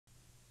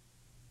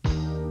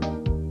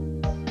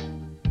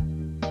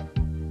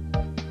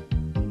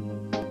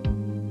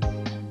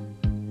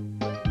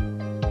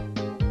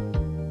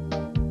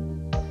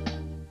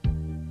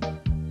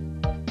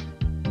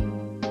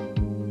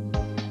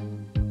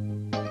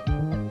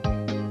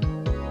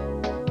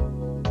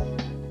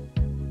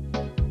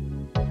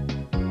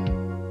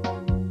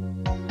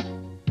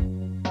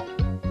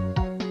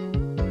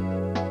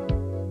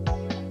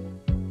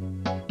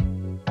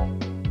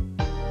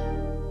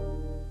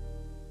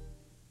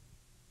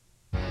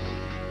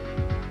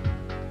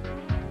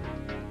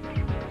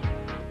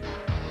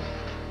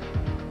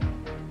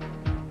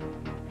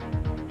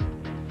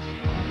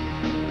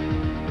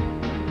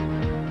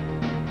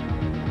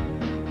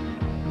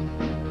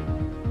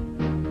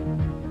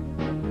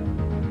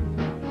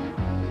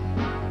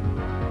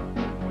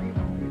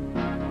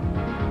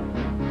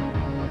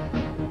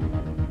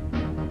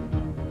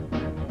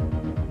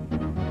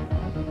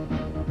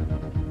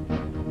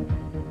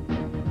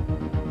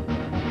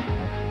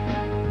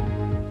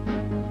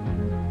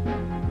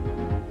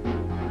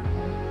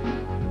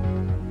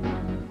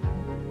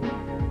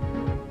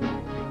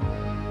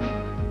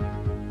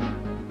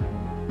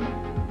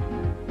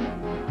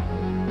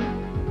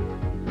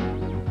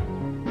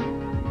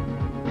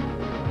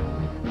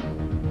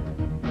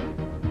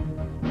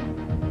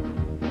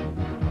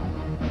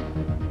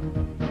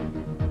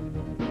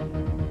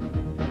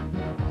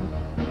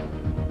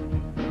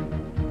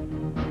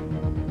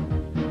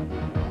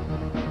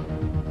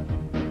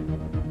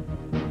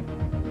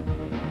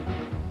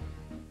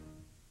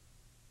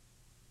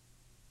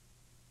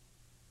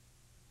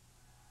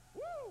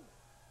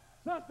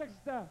c'est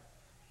excitant.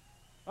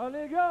 Alors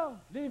les gars,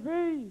 les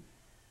filles,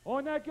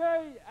 on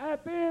accueille à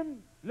Pine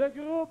le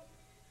groupe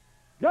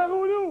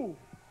Garolou.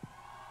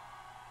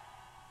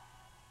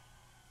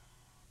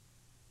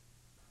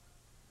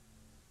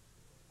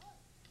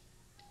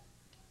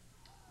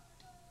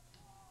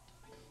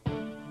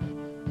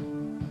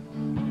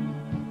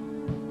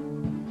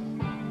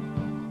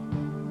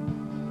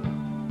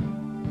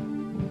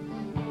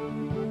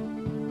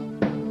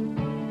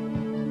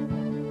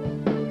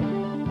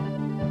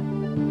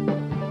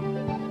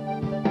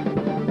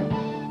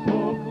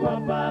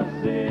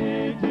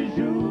 Passer du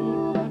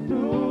jour à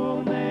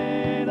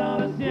tourner dans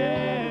le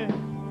ciel,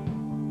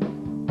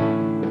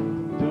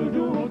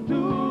 toujours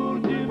autour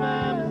du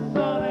même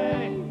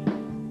soleil.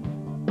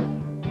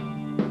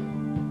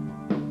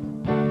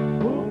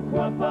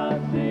 Pourquoi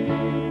passer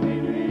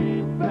des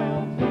nuits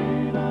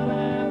perdues dans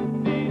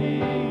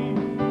l'infini?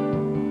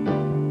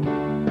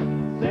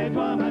 C'est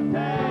toi ma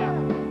terre,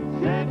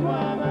 c'est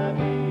toi ma vie.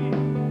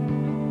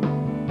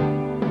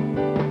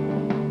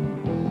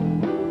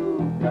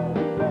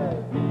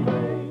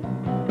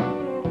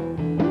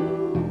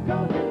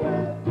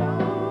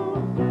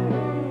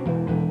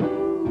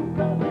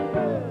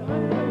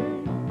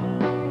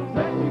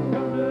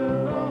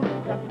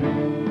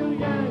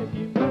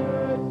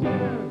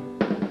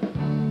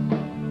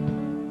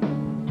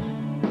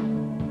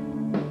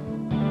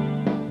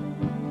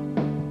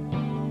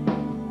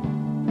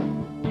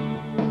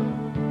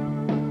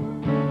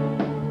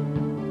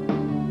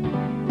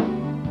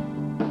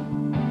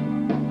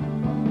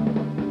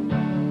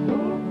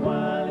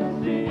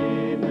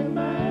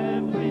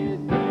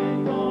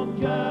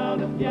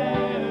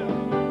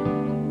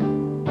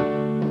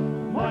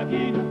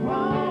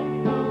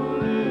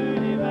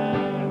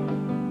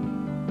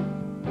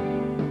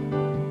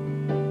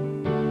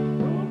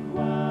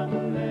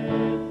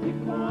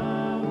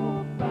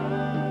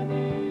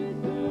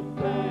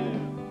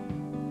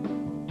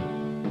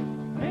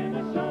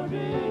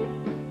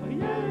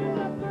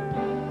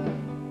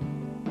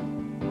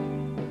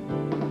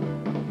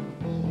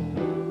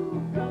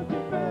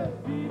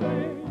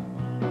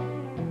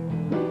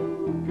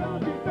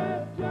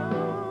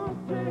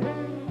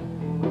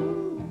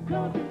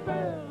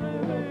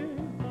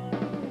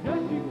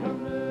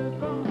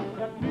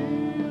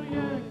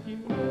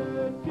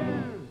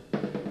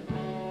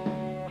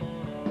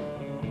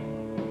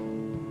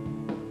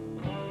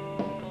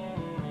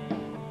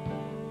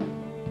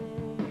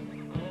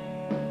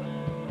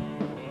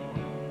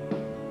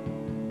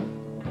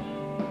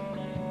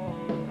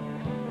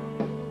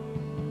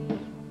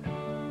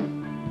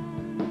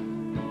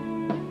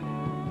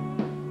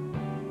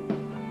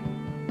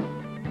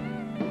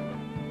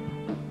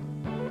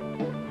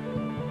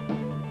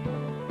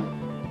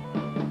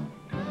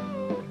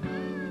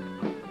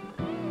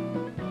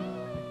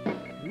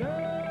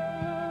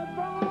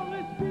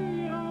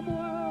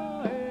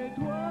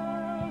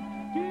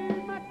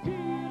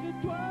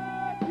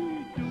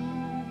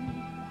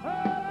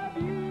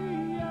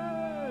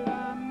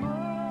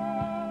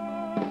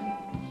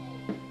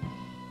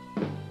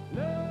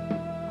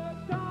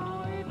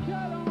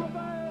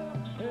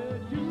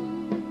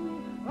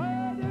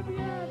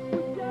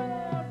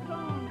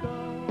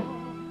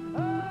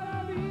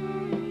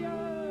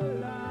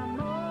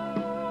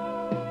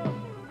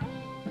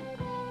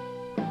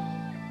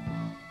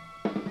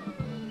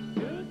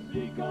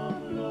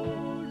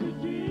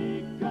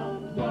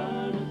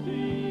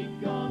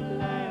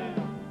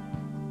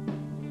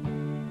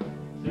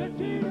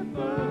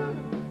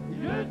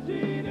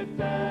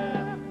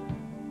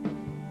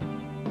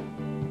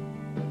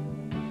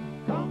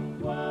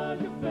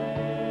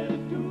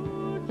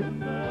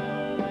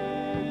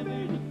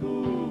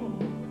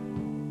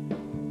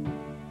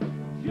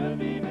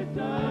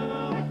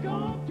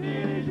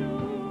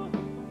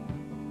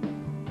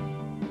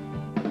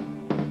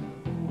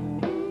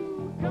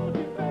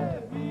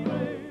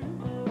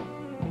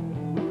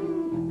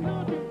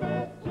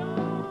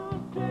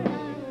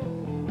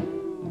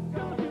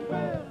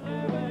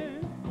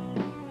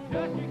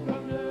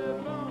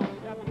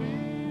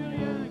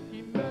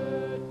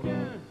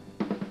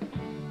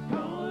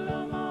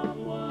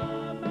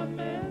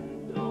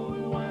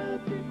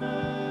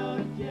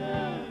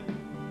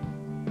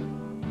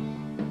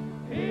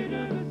 Et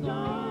je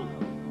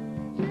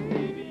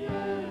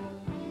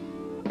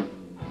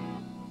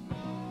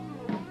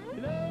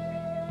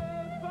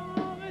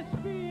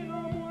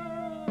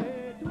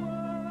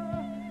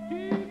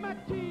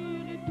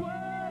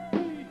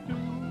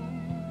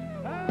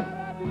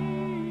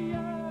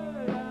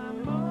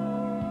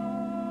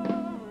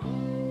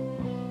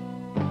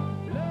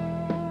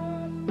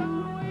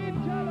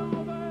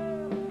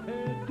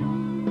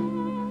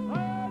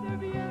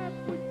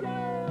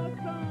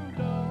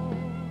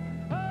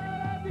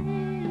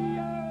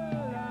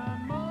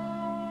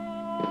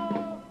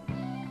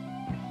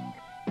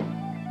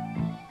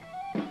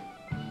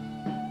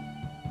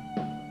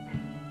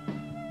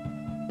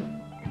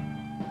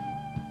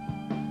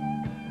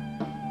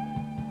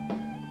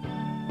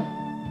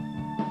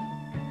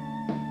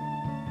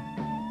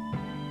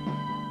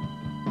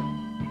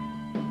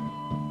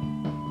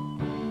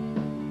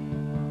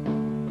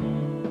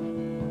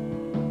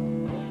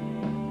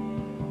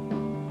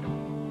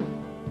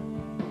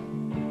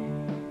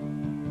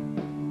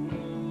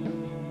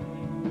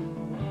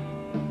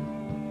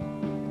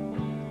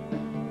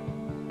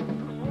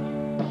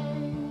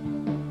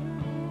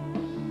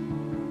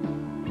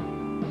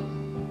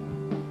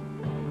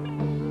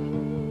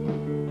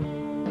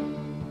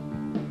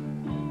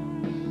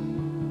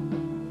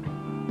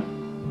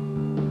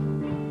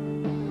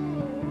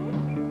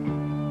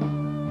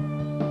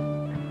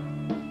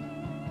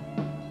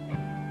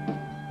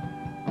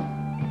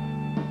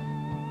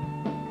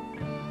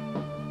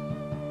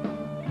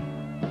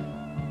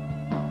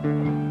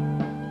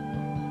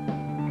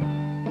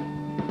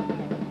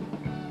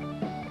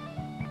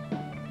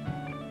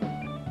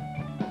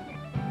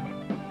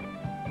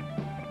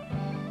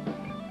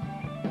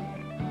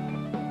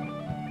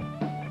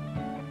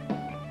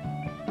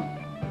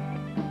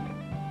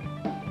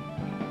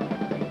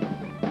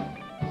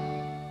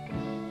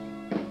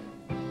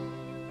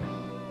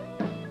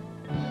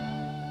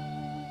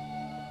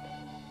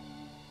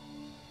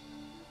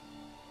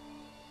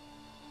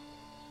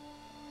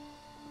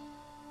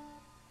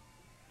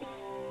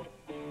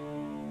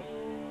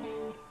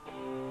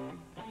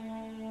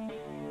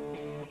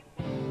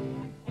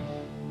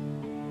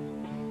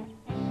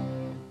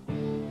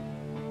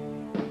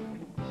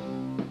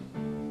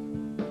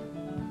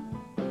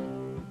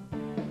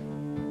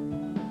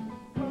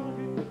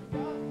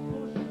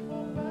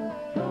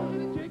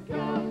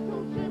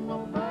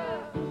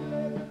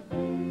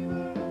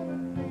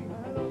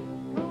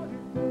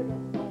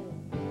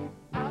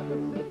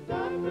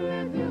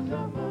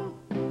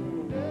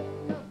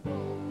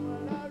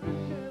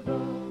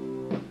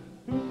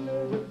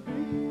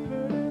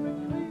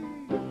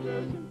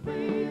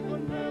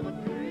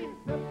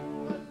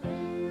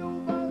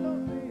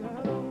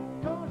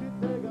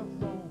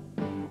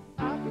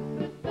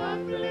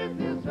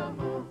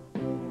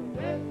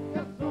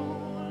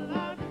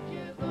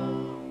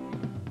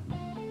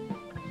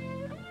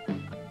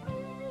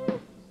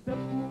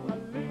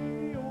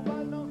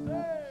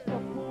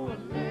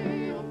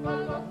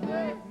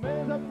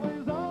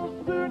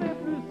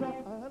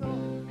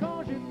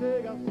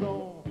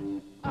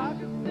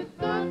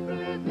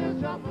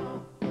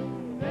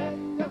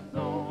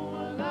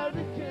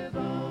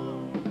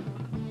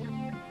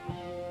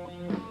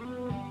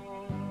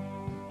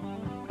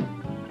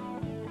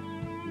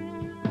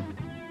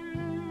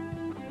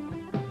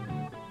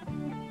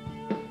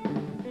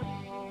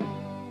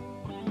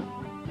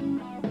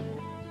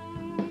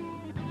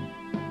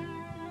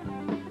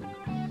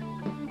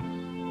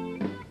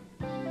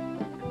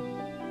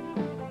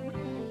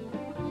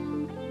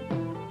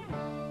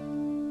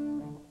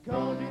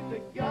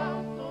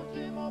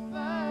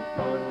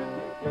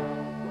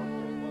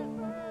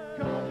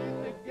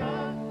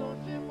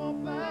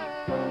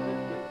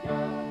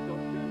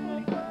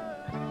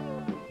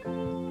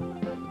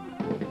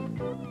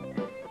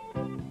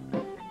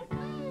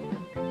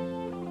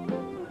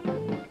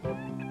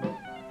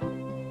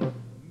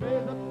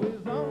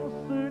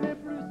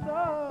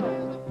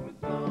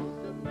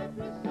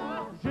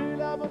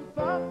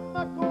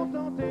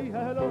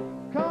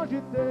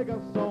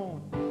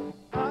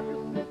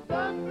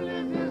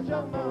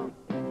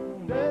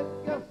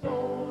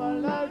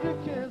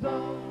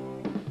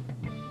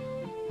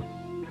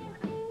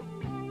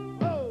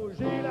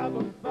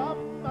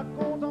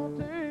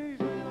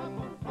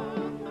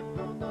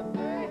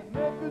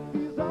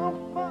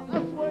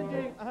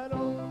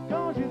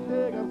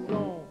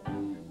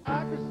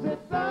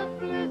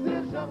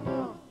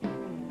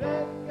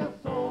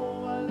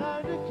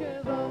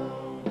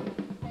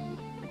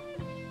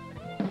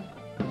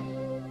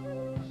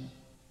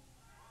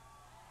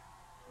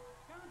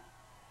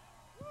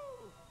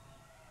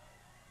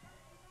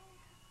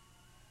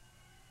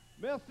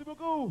Merci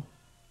beaucoup.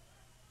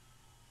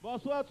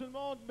 Bonsoir tout le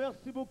monde.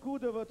 Merci beaucoup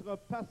de votre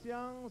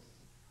patience.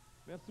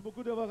 Merci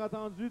beaucoup d'avoir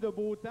attendu de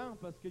beau temps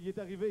parce qu'il est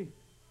arrivé.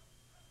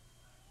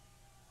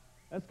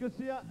 Est-ce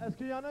qu'il y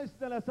en a ici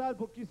dans la salle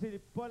pour qui c'est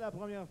pas la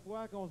première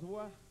fois qu'on se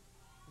voit?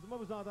 Laissez-moi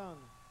vous entendre.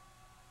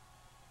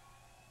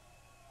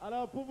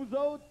 Alors pour vous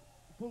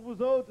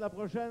autres, la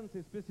prochaine,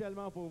 c'est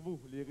spécialement pour vous,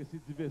 les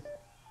récidivistes.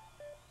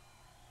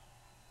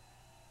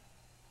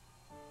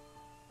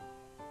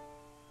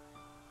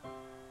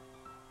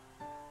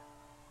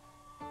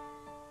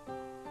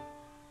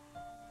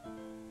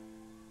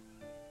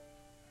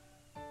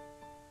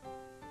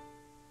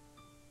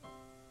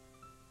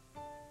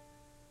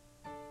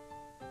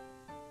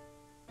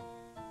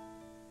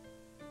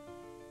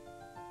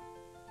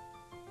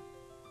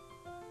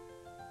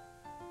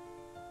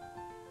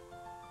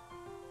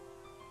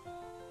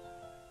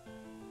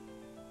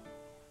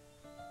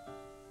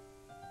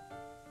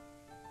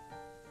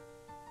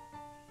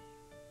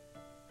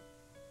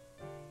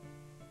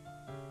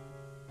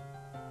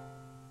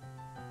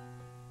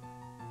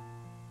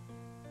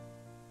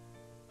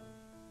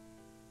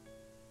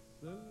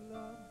 C'est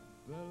la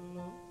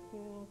belle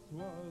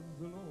Françoise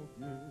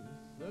Longuet,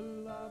 c'est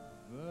la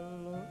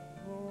belle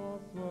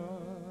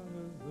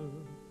Françoise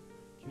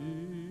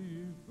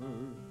qui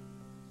veut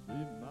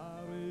s'y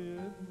marier,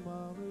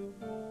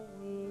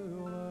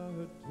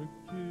 Marie-Montlerette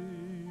qui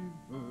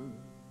veut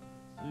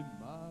s'y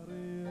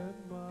marier,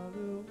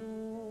 Marie-Montlerette.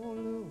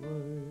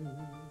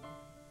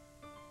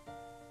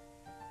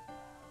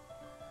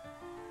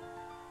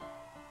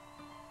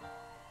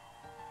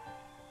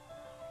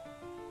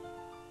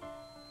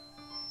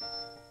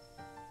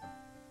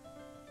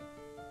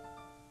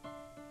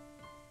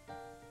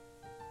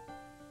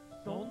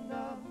 Son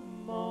âme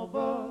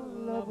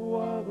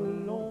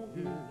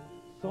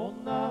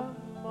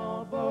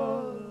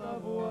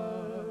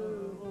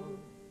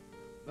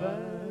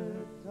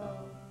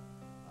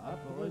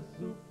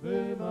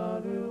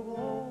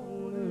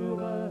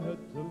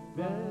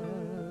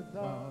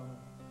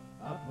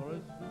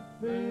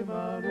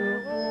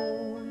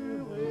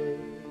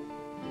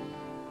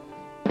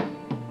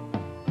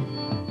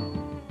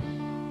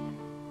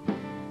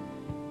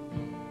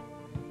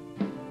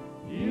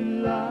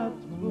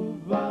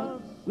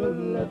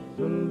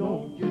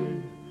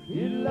longuet,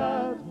 il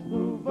la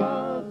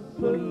trouva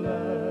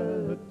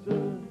solette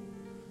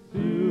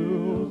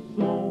sur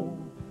son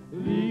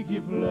lit qui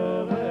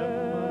pleurait,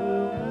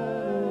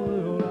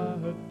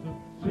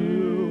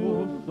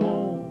 sur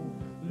son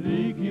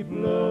lit qui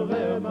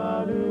pleurait,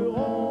 malheureux.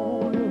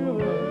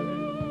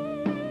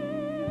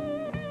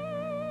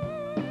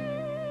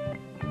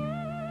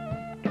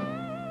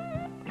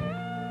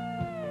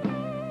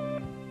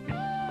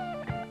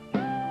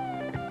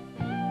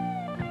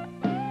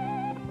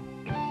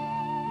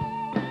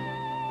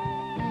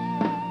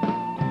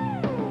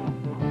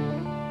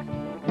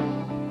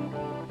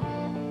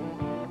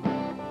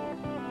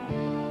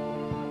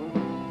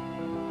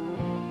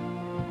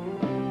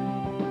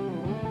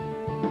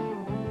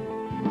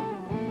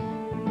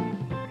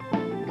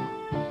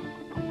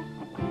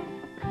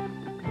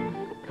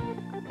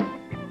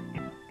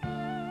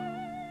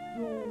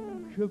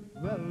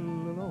 Belle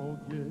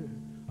longuet,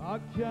 à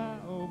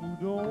car vous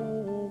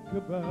donc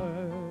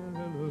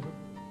belle,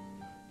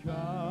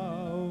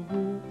 car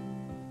vous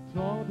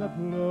tant à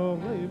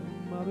pleurer,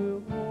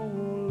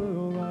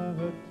 malheureux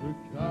l'arrête,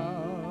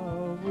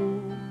 car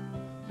vous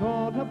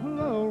tant à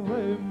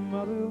pleurer,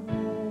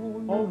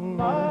 malheureux. On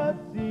m'a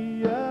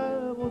dit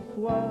hier au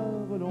soir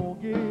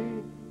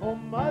longuet, on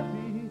m'a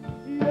dit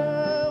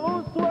hier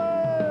au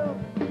soir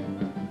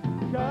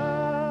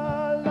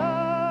qu'à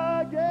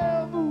la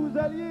guerre vous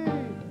alliez,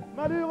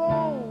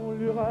 malheureux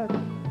lurette,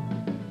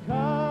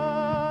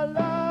 qu'à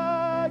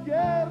la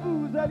guerre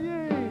vous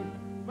alliez,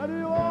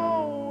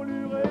 malheureux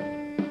lurette.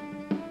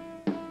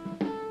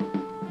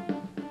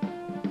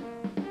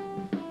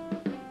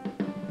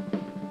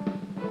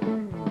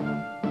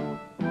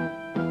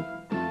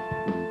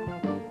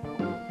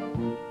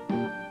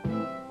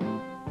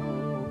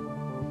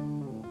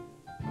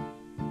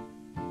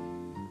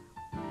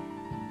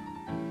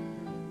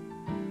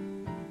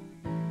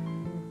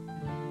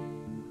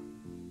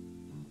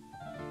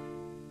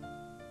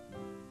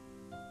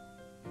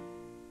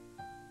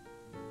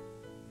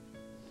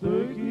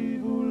 Ceux qui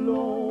vous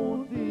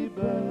l'ont dit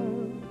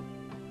belle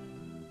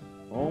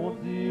ont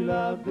dit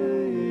la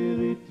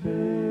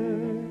vérité.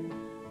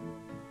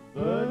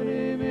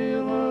 Venez me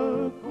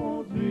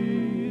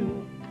reconduire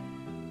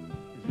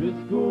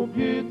jusqu'au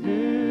pied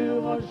du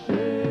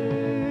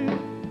rocher.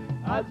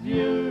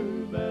 Adieu,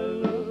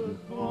 belle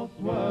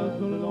Françoise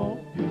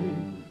Longuet.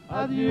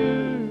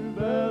 Adieu,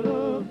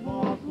 belle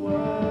Françoise.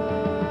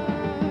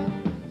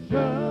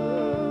 Je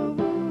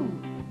vous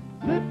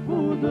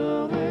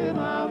épouserai,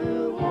 ma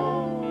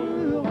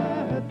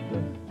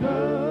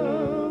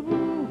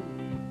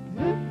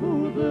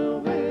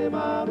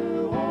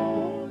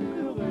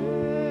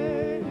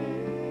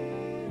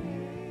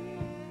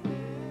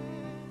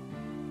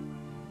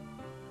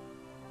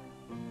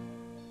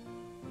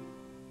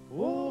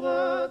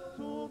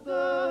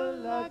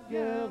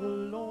guerre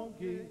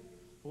longuée,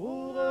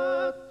 au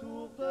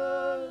retour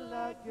de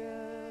la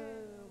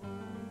guerre.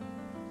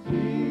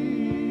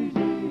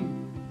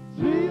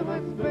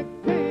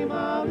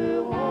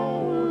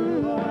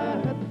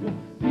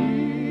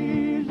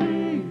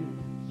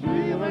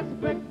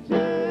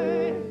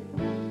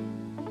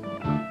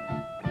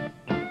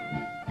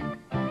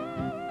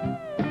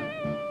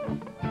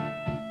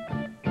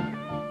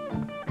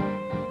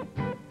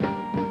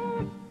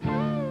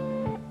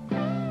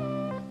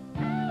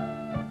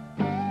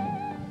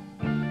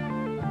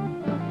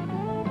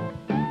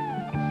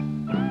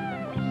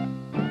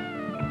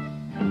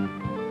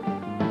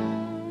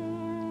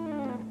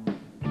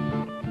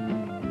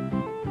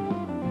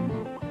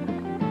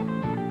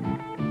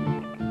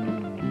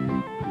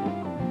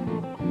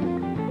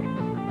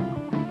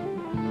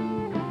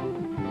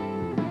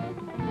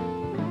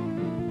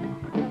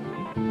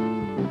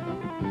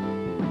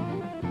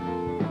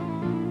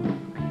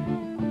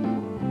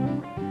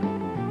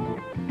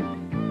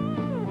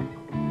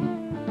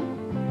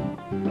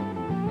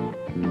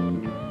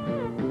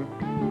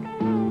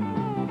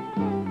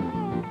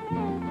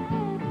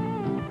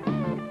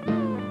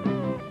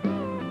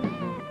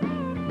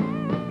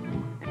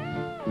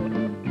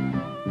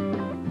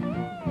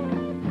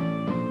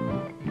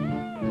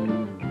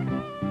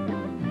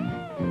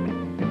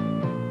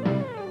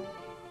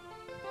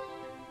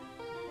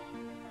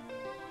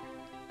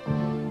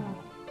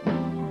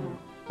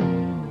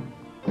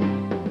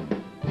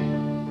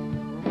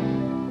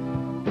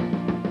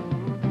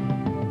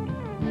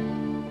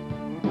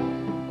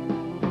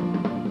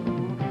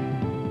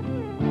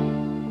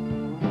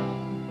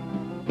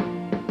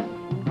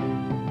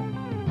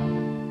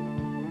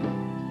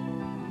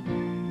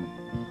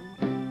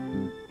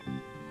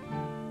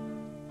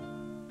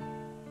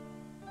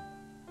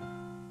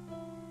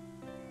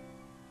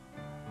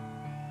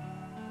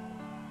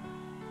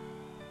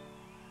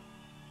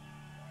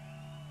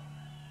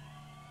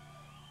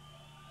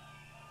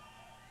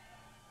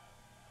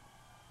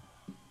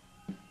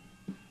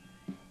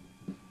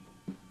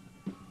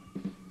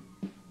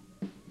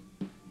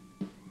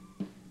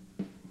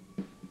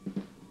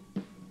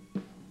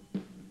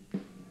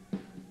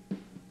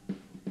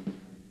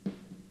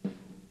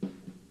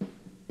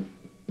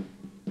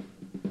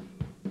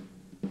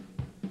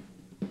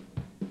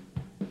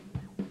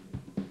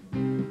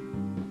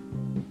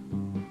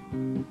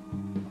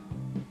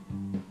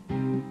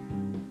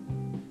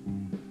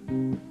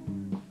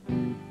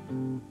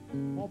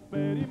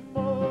 il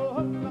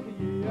m'a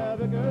marié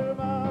avec un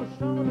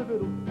marchand de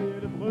vélo. Et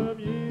le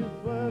premier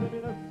soir de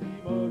Ménassi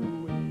m'a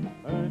loué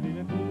un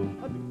dîner-tour.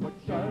 Ah, dis-moi de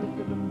Charles,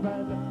 c'est de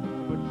balle,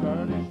 dis-moi de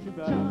Charles, et je suis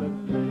balle.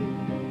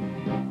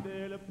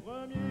 C'est le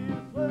premier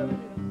soir de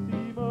Ménassi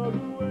m'a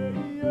loué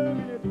un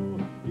dîner-tour.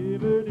 Il est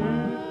venu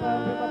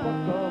frapper ma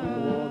porte dans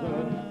 3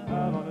 heures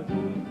avant le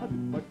jour. Ah,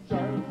 dis-moi de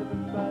Charles, c'est de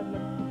balle,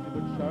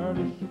 dis-moi de Charles,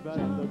 et je suis balle.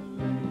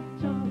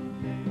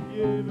 Il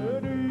est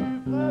venu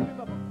frapper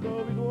ma porte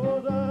dans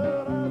 3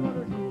 heures avant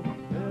le jour.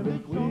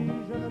 Avec oui,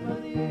 jeune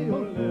marié,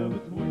 on lève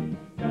oui,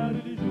 car il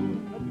est jour.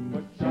 Ah,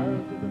 dis-moi de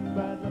Charles, c'est de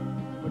balle,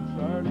 dis-moi de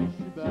Charles, et je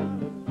suis balle.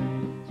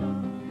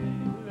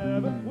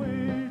 Lève oui,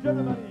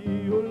 jeune marié,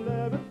 on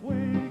lève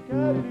oui,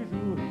 car il est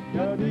jour. Il y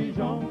a des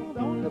gens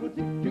dans la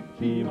boutique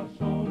qui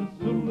marchandent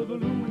sur le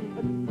velours.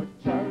 Ah, dis-moi de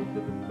Charles,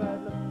 c'est de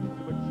balle,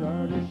 dis-moi de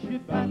Charles, et je suis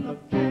balle.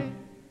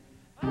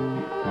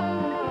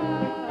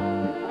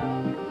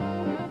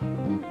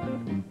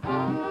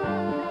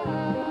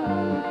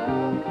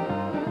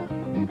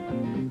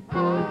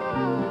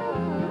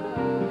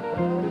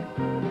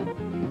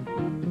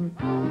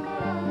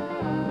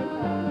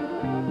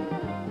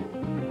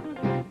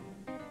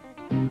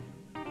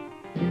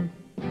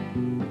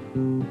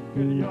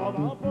 Qu'il y a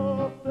dans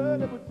porte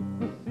la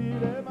boutique aussi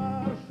les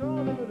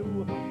marchands de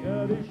velours. Il y a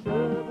des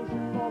chevaux chez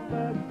mon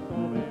père qui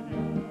sont bien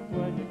mieux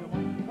soignés que moi.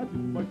 Ah,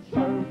 dis-moi de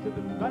Charles, c'est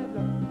de balle,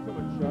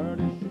 dis-moi de Charles,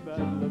 et je suis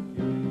balle.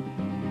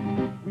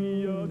 Oui, il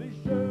y a des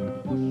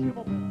chevaux chez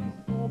mon père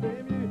qui sont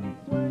bien mieux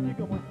soignés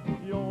que moi.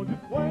 Ils ont du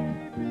foin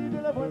et puis de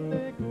la bonne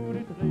écoute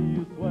et tri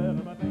au soir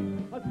et matin.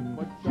 Ah,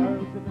 dis-moi de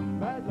Charles, c'est de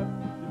balle,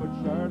 dis-moi de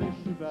Charles, et je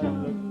suis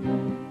balle.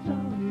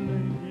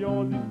 Ils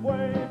ont du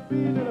foin et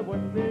puis de la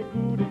bonne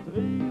écoute et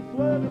tri au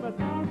soir et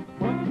matin.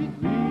 Moi qui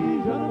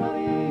suis jeune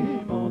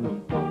marié, m'en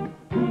donne pas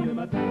tous les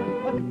matins.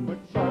 Ah, dis-moi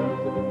de Charles,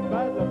 c'est de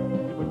balle,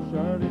 dis-moi de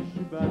Charles, et je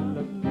suis balle.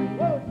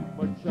 Oh,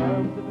 dis-moi de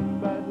Charles, c'est de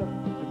balle,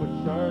 dis-moi de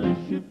Charles, et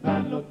je suis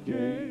balle, ok.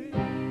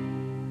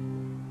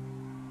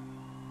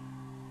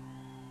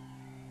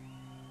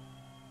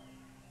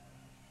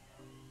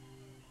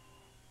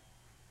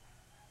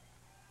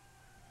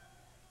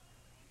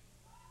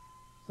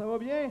 Ça va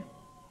bien?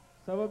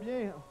 Ça va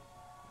bien?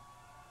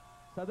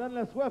 Ça donne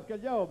la soif, quel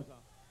diable, ça?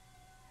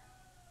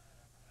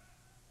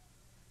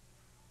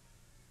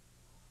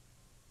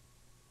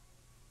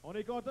 On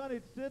est content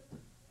d'être ici.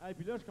 Et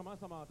puis là, je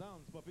commence à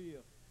m'entendre, c'est pas pire.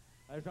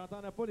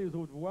 J'entendais pas les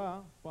autres voix,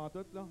 hein, pas en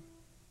tout, là.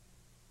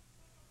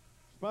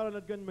 Je parle à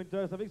notre gars de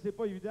moniteur. Vous savez que c'est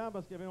pas évident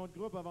parce qu'il y avait un autre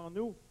groupe avant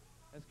nous.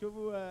 Est-ce que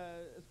vous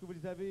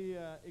les avez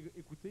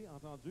écoutés,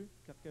 entendus,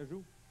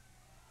 Carcajou?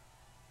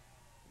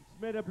 Un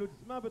petit main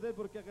d'applaudissements peut-être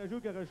pour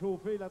Carcajou qui a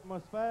réchauffé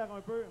l'atmosphère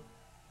un peu.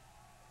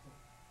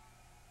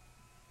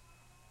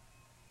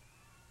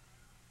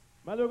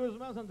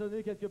 Malheureusement, ça nous a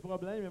donné quelques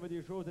problèmes. Il y avait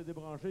des choses à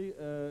débrancher.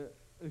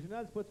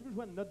 Réginald, peux-tu me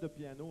jouer une note de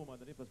piano à un moment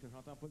donné parce que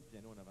j'entends pas le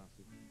piano en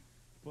avancée.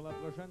 Pour la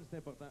prochaine, c'est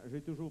important.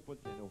 J'ai toujours pas de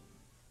piano.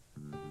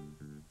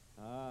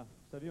 Ah,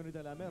 vous savez, on est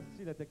dans la merde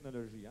ici, la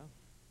technologie, hein?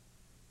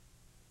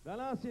 Dans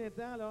l'ancien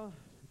temps, là,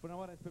 il faut en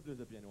avoir un petit peu plus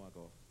de piano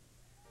encore.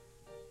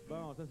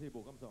 Bon, ça c'est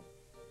beau, comme ça.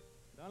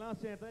 Dans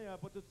l'ancien temps, il n'y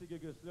avait pas tous ces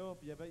gugus-là,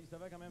 puis ils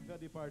savaient quand même faire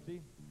des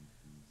parties.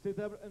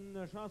 C'était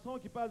une chanson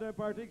qui parle d'un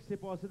party qui s'est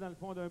passé dans le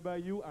fond d'un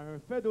bayou à un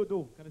fait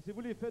dodo.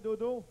 Connaissez-vous les faits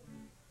dodo?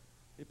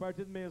 Les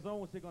parties de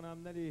maison, c'est qu'on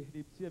emmenait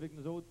les petits avec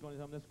nous autres, puis on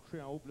les emmenait se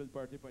coucher en haut, puis là, le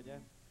party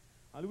pognait.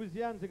 En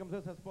Louisiane, c'est comme ça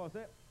que ça se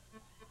passait.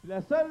 Puis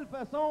la seule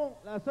façon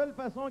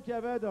qu'il y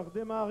avait de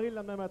redémarrer le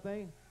lendemain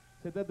matin,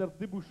 c'était de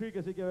déboucher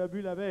ce qu'il avait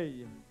bu la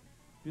veille.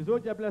 Puis les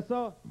autres, ils appelaient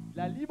ça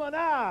la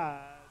limonade.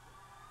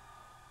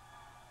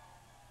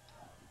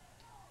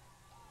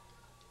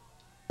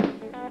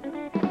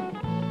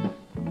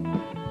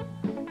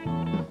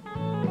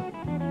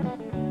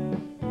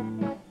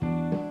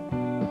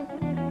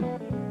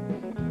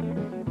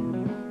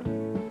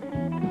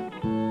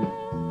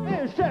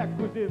 Mes chers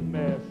cousines,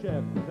 mes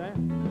chers cousins,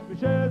 mes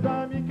chers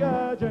amis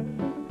cajuns,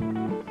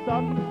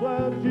 samedi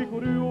soir, j'ai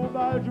couru au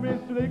bal, je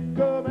m'essuie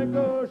comme un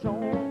cochon.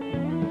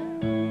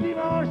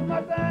 Dimanche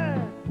matin,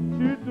 je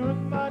suis de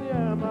toute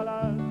manière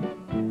malade.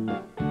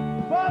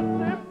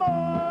 Passez-moi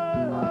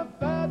un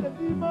verre de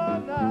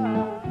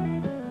limonade.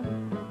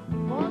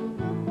 Moi,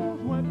 je me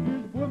conjoins, puis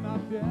je bois ma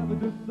bière, mais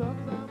de ça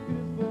me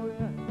crisse pour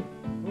rien.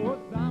 Au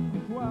samedi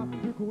soir,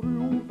 j'ai couru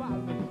au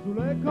bal, je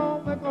m'essuie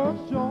comme un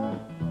cochon.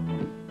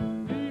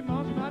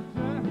 Dimanche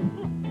matin, de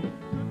toute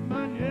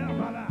manière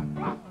malade.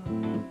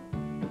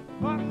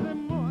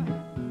 Passez-moi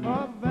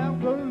un verre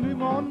de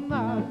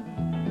limonade.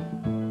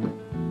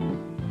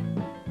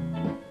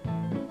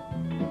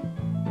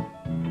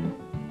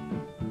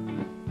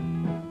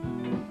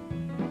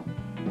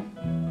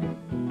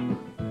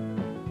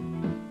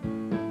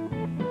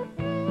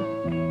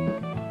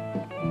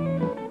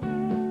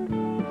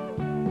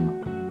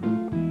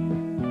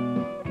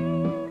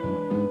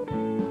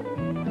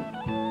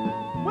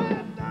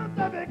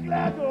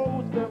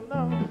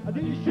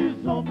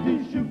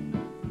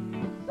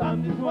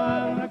 Samedi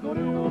soir, on a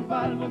couru au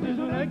bal, on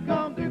déjeuner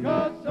comme des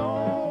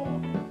cochons.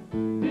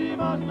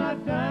 Dimanche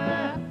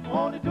matin,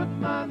 on est de toute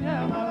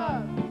manière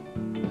malade.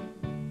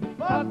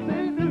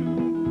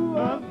 passez-nous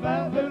un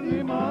verre de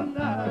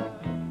limonade.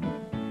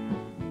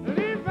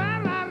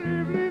 L'hiver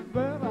arrive,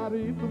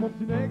 tout mon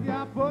petit nègre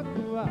y'a pas de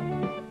toi.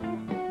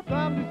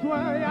 Samedi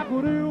soir, y'a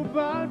couru au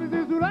bal, mais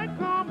des oreilles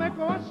comme un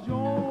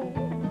cochon.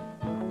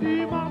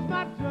 Dimanche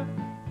matin,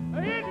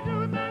 et de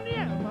toute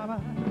manière,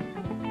 malade.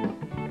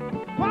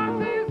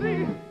 Passez-y,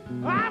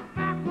 à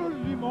faire que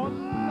limonade.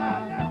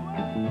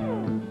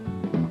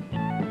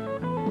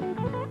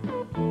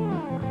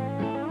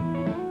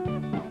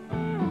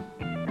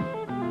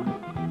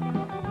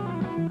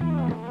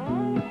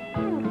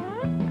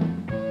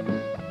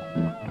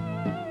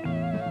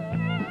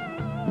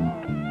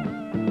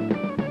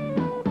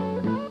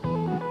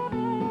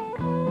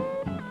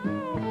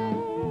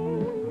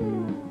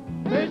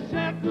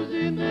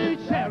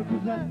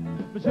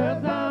 Mes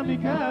chers amis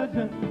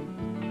cajun,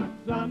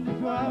 samedi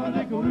soir on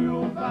est couru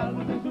au bal,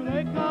 des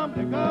soleils comme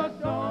des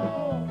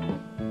cochons.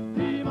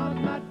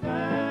 Dimanche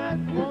matin,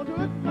 de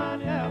toute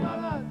manière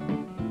malade,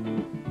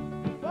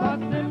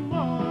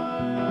 passez-moi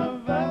un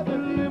verre de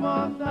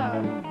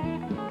limonade.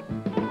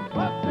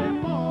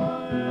 Passez-moi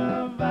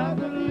un verre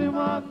de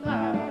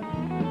limonade.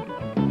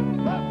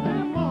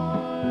 Passez-moi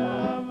un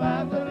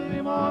verre de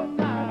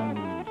limonade.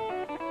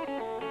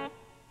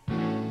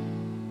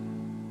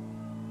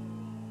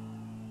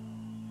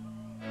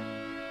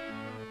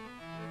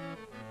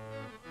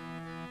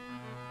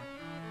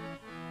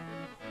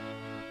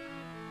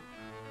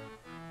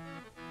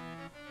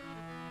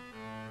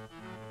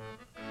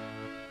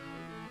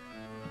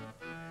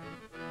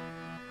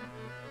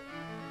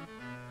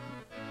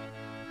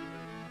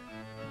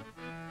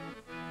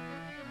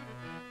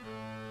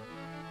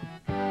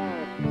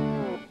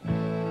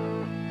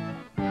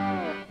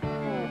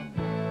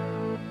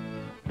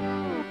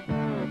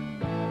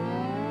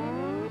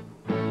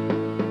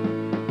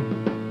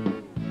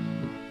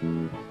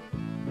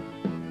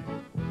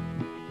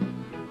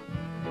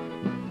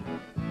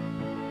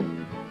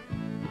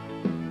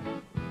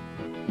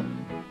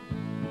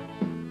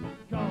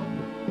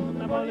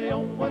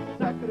 Napoléon va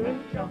sacrer le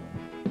camp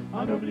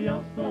en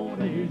oubliant son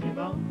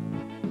régiment.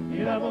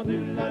 Il a vendu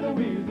la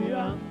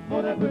Louisiane pour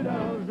un peu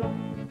d'argent.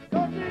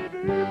 Quand j'ai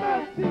vu ma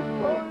petite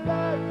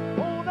Paulette,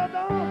 on a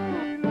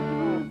dansé le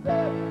blues.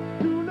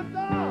 Tout le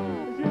temps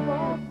j'y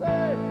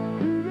pensais,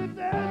 tu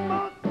étais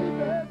mon petit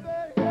bébé.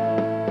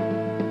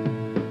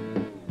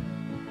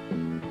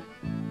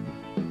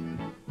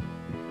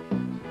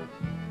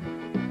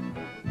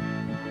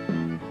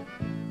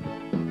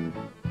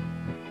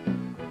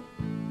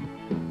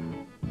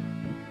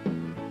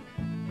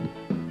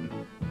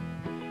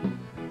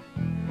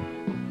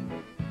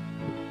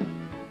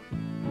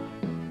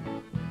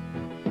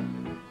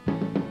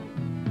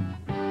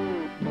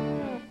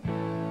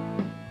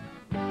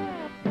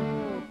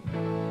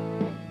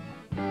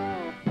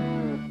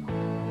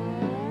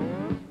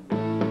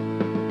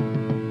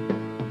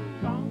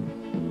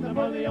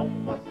 Napoléon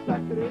a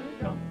sacré le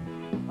camp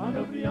en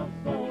oubliant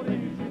son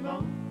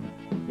régiment.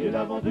 Il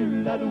a vendu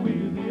la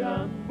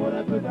Louisiane pour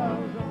un peu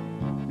d'argent.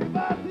 C'est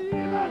parti,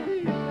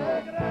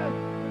 négresse,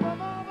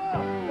 maman va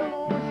dans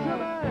mon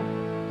chemin.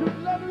 Toute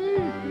la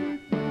nuit,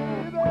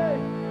 c'est bébé,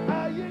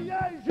 aïe aïe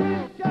aïe,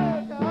 jusqu'à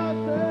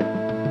casser.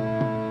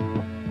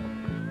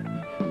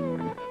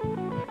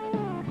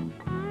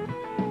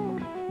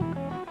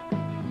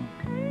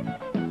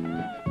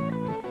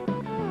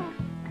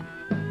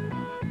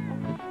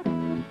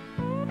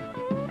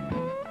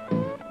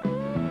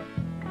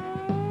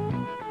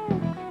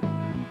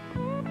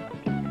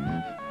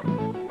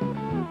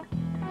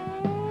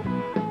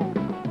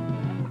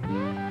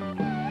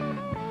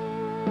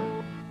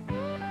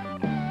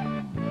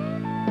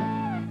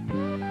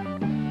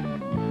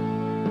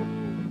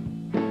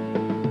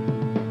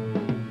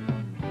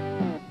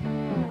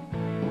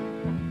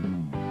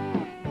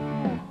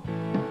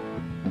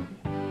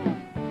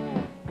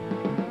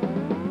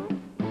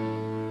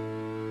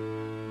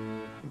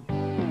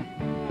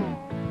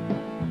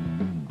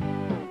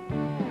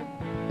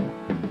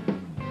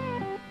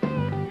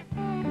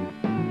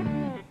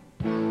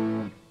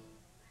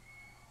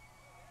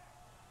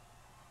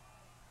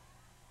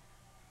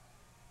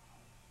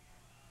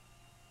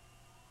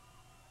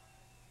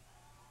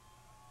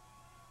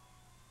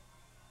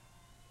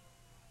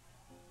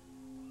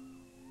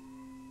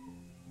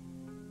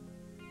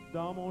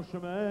 Dans mon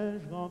chemin,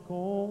 je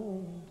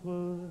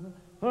rencontre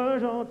un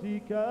gentil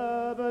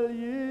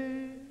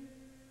cavalier,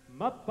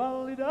 m'a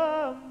parlé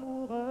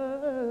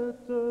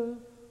d'amourette,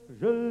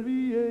 je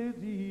lui ai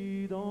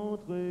dit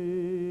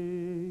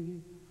d'entrer.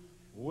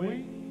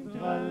 Oui,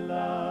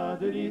 tralala,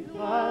 de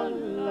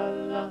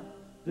l'itralala,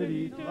 de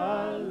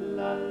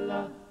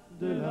l'itralala,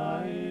 de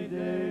la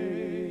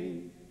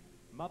aidée.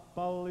 M'a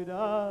parlé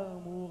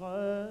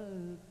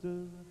d'amourette,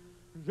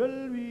 je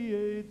lui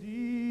ai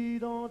dit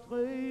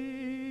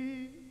d'entrer.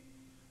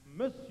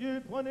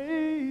 Monsieur,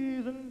 prenez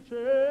une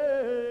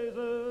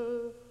chaise,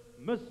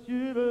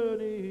 monsieur,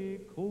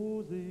 venez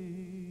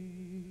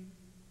causer.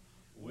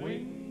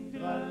 Wing,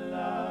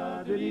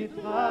 tralala, de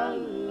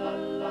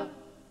l'itralala,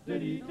 de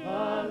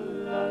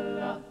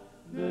l'itralala,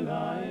 de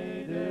la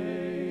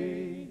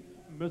aidée.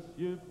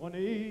 Monsieur,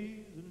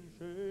 prenez une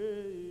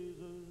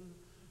chaise.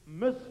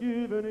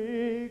 Monsieur,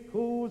 venez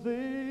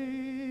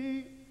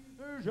causer.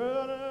 Je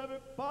ne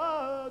veux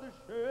pas de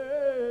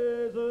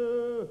chaise.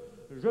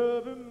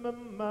 Je veux me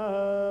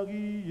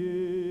marier.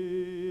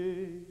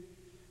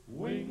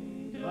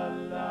 Wing,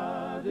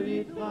 tra-la, de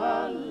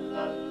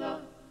li-tra-la-la,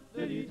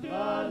 de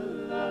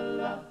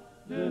li-tra-la-la,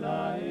 de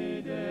la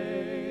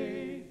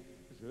aidée.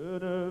 Je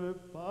ne veux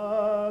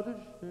pas de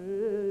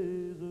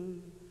chaise.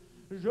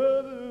 Je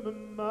veux me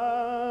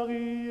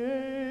marier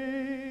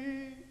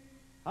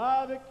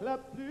avec la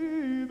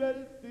plus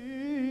belle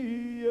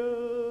fille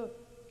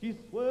qui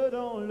soit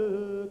dans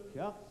le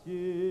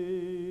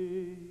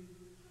quartier.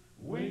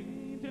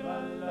 Wing,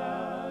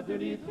 tra-la, de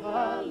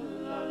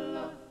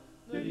li-tra-la-la,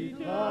 de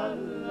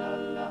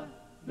li-tra-la-la,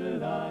 de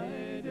la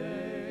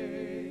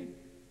aidée.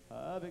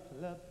 Avec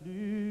la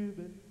plus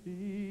belle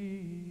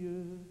fille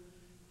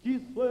qui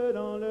soit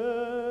dans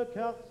le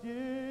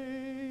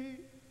quartier.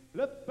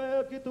 Le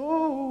père qui est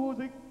aux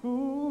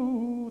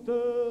écoutes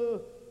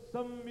s'est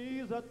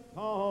mis à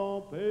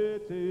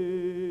tempêter.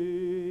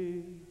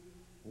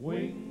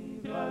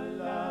 Wing,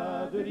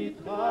 tra-la, de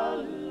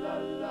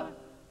li-tra-la-la,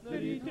 de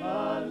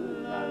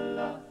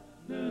li-tra-la-la,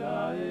 de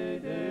la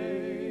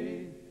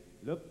aidée.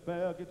 Le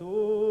père qui est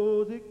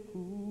aux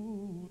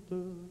écoutes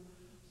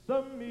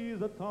s'est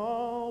mis à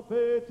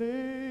tempêter.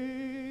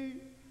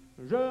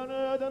 Je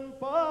ne donne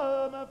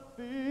pas ma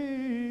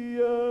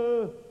fille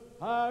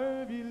à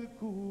un vil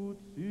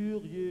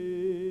couturier.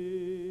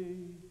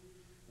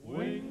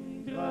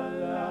 Wing,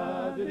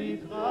 tra-la, de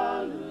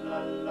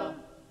li-tra-la-la,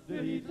 de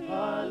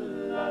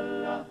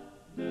li-tra-la-la,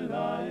 de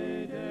la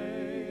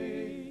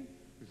aidée.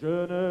 Je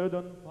ne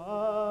donne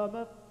pas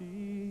ma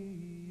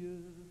fille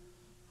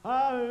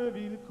à un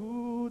vil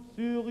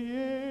couturier,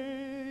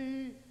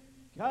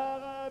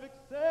 car avec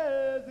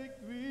ses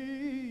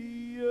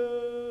aiguilles,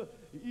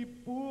 il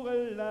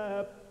pourrait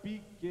la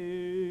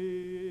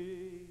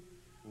piquer.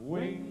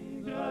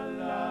 Wing,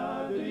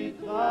 tra-la, de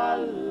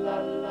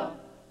li-tra-la-la,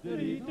 de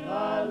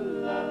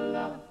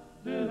li-tra-la-la,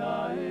 de la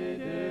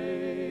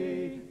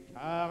aidée.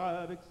 Car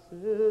avec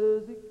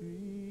ses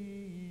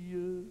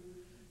aiguilles,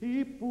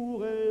 il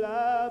pourrait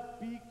la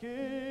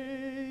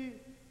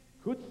piquer.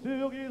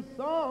 Couturier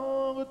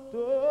s'en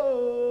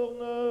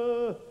retourne,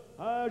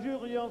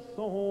 injuriant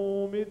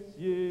son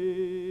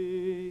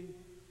métier.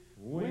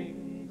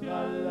 Wing,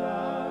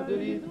 tra-la, de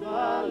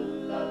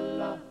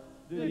li-tra-la-la,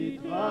 de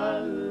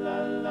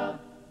li-tra-la-la,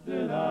 de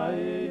la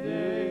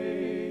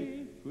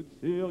aidée.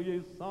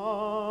 Couturier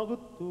s'en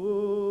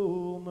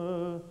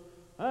retourne,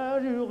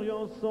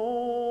 injuriant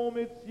son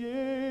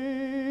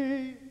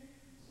métier.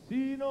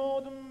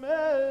 Sinon de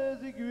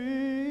mes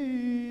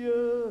aiguilles,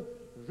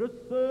 je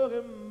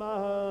serais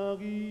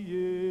marié.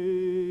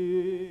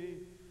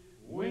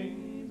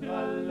 Wing,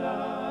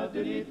 tra-la,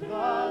 de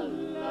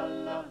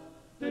li-tra-la-la,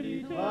 de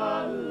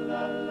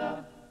li-tra-la-la,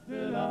 de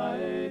la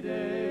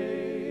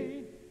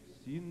aidée.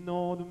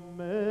 Sinon de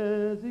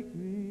mes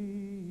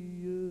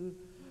aiguilles,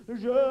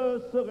 je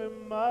serais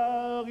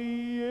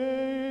marié.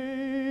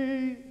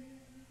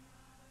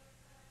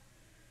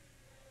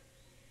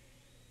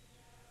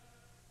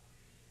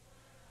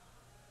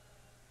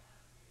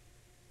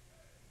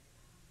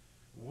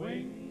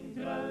 Wing,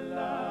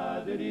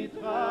 tra-la, de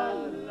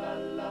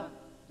li-tra-la-la,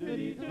 de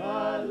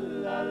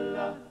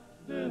li-tra-la-la,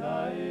 de la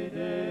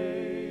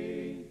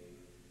aidée.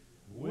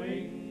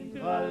 Wing,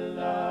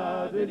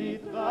 tra-la, de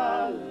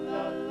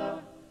li-tra-la-la,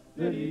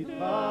 de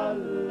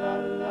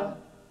li-tra-la-la,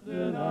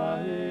 de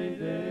la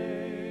aidée.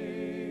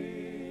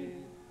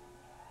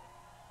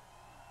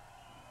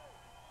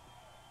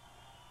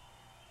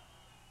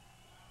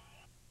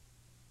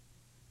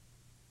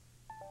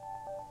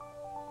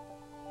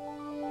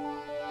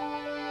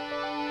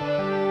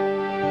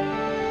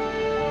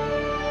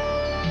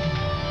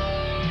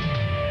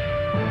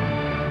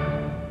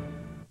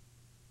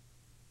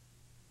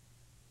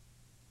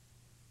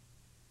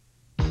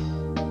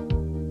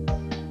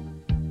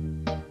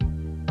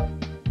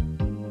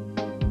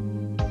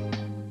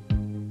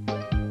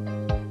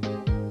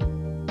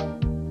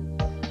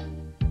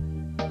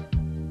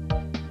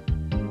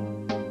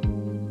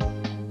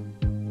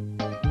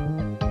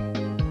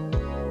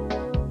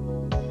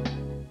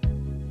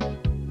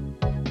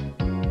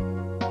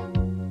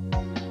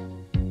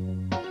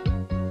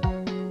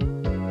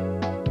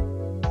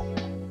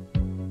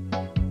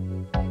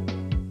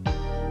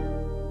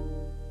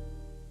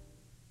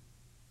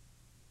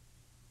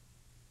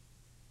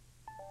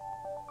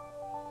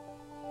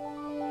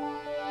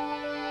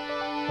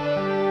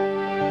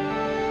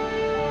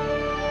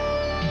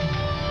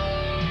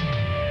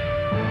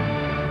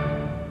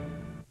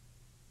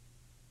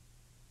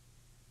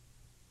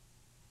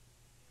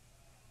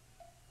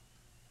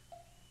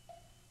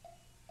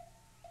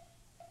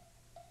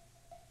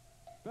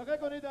 Paraît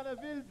qu'on est dans la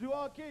ville du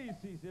hockey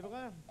ici, c'est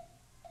vrai?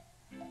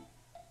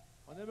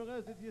 On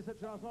aimerait dédier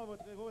cette chanson à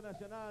votre héros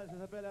national. Ça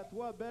s'appelle « À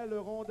toi, belle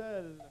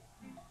rondelle ».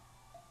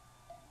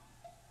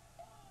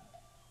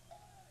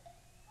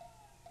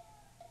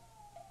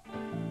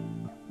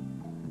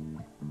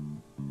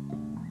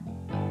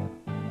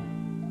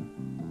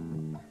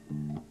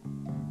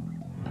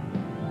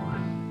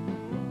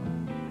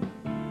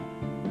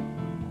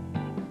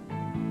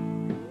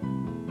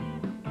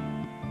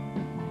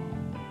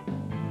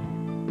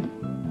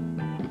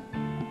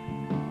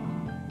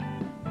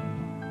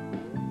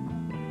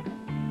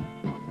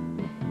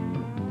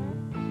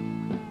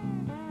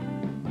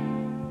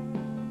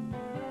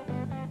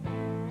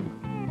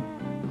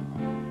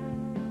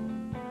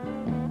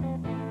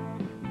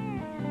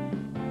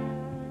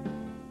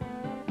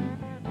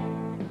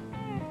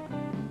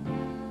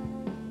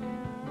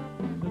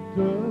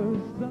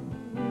 C'est un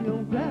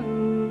rayon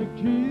d'elle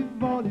qui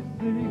vole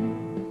ici.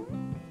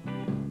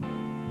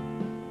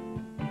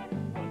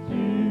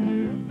 As-tu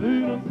vu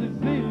dans ces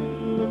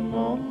îles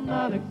mon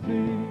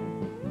Alexis?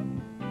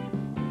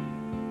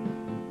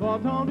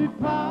 Entendu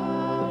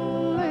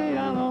parler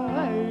à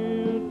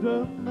l'oreille de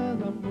mes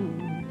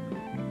amours.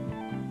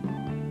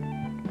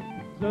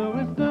 Je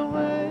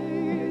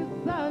resterai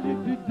sage et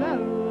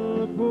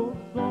fidèle pour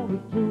son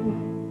retour.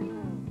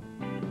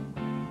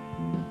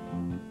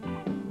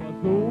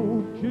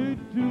 Oiseau qui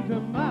tout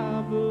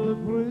aimable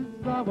prit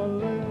sa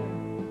volée.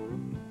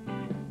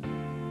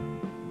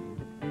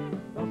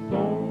 Dans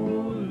son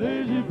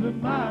léger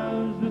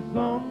plumage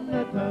s'en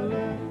est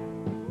allé.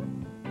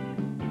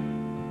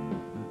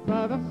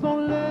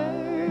 Traversons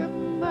les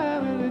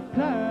mers et les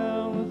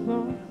terres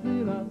sans s'y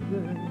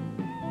lasser.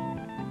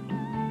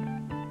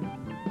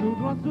 Tout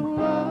droit sur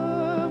le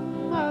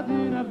mât du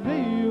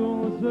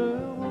navire se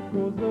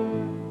reposer.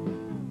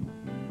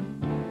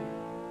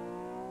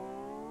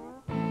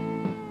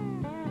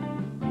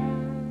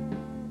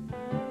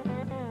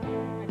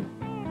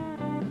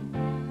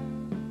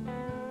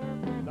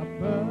 La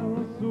perle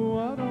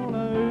soit dans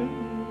la une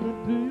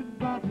du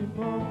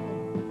bâtiment.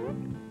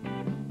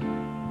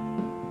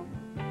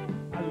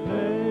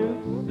 Allez,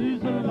 si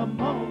je la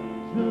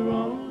mange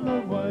en le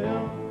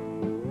voyant.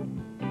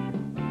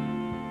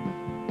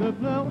 Ne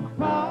pleure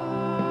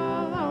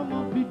pas,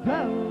 mon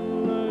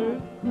fidèle,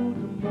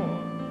 écoute-moi.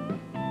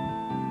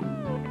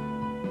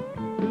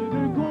 C'est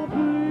du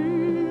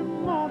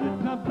compliment de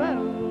ta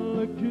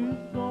belle qui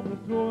sont pour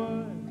toi.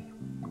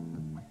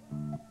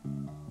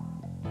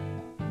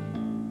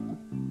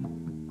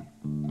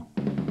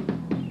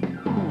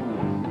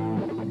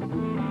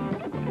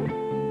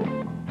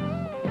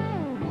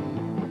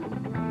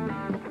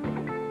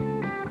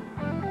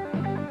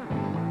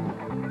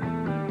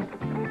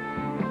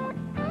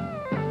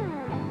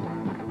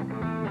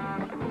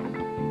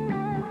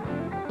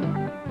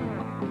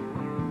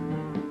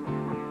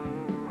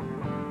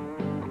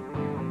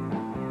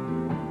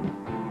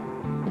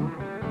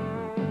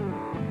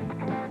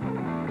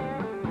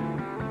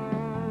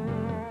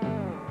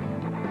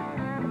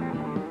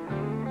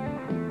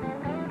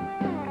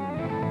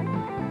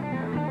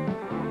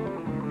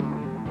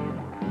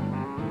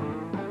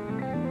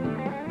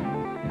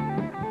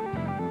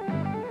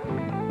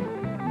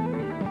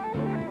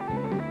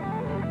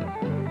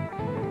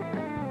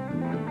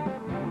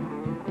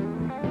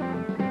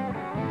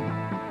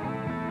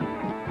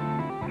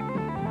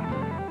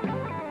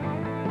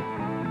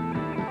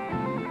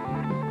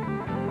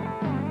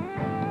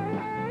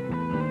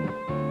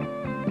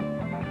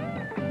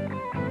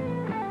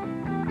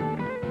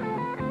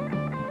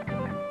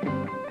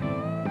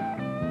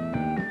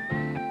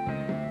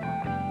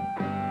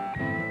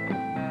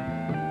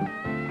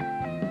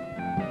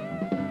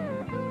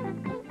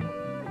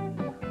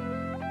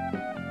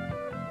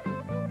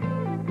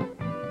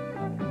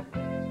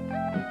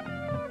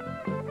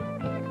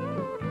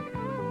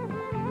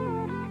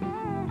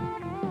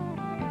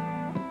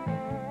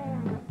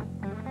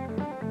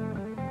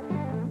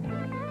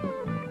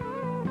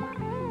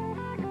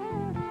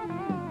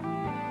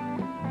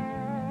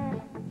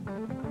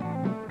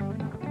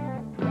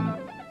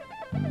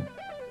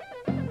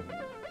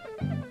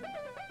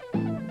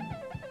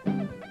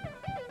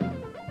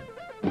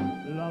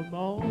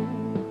 L'amant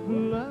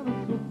plein de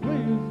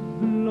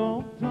surprises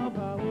longtemps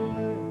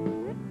parlé.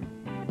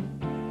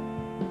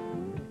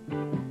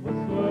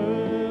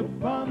 Reçoit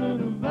pas de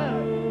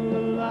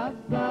nouvelles, la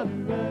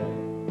saluer.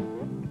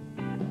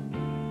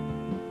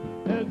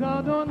 Elle t'a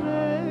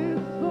donné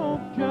son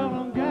cœur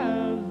en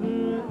gage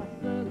et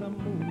ses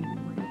amours.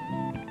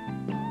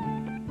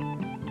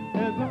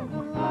 Elle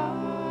donnera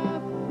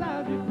sa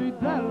vie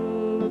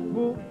fidèle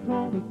pour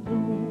ton retour.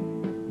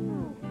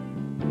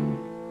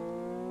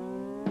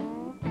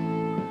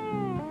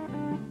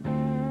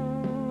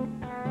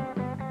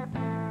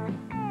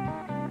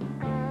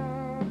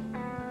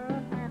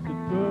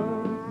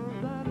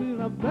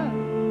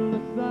 Belle,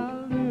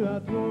 salut à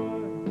toi.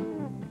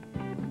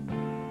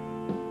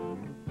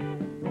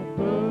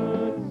 Ton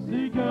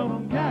petit cœur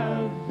en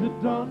gage, je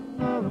donne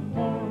le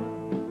moi.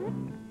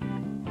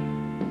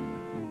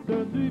 Je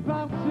suis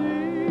parti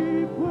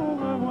pour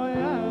un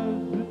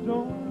voyage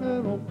dans le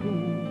long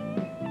cours.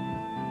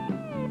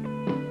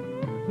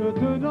 Je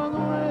te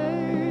donnerai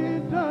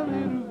de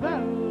mes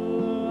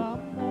nouvelles à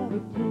mon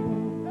retour.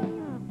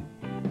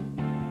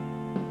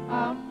 À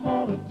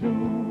mon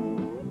retour.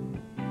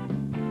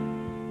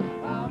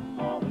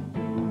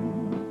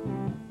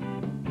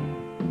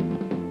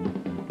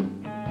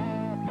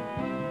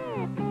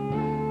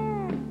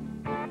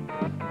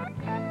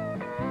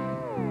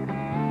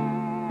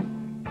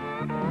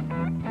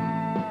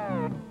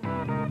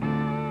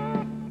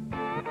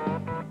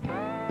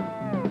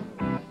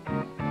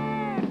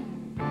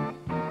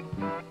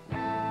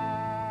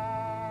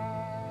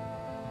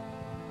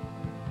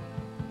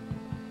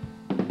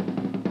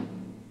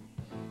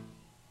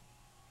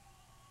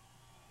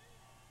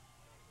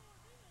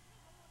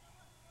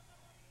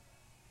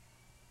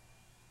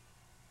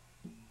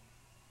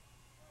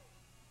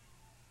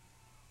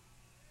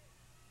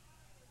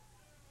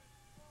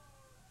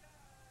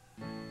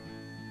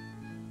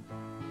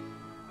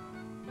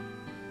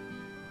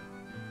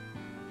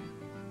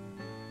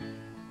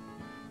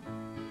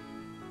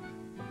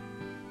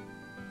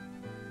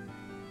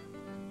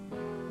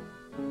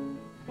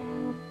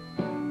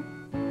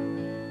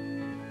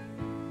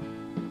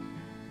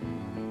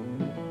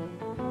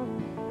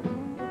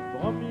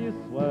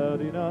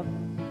 des noces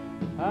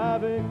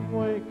avec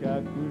moi qu'à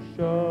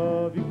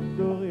coucha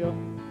Victoria.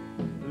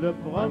 Le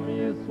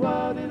premier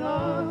soir des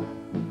noces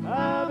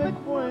avec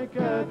moi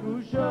qu'à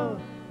coucha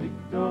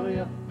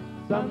Victoria.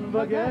 Ça ne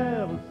va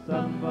guère,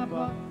 ça ne va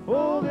pas,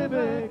 oh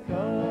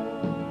Rebecca.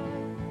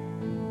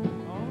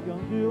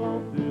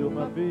 Endure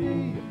ma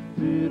fille,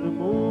 tu ne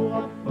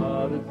mourras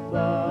pas de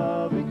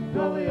ça,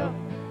 Victoria.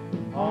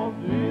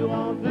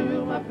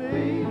 Endure ma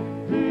fille,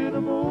 tu ne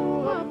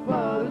mourras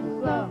pas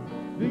de ça,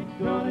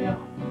 Victoria.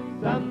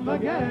 Ça ne va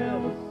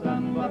guère, ça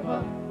ne va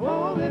pas,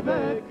 oh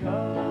Rebecca.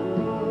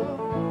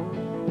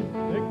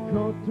 Et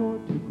quand on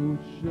te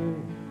couchait,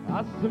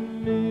 à se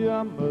mis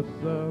à me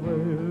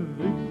serrer,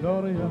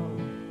 Victoria.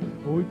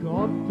 Oui,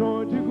 quand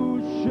on te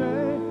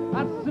couchait,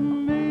 à se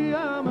mis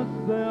à me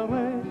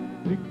serrer,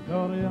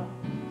 Victoria.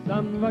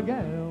 Ça ne va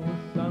guère,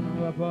 ça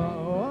ne va pas,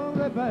 oh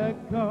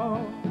Rebecca.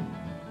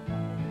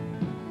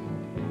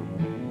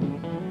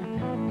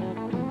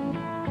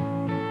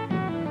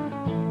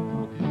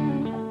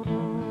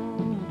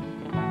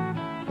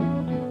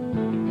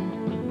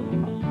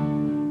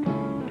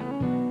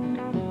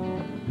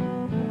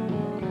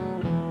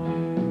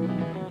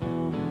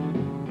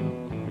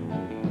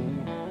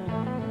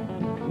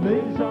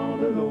 Les gens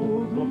de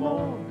l'autre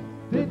monde,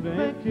 dites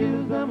bien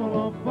qu'ils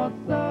aimeront pas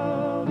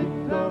ça,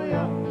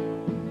 Victoria.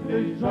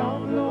 Les gens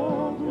de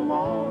l'autre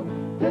monde,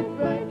 dites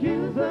bien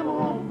qu'ils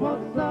aimeront pas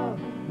ça,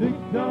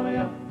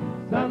 Victoria.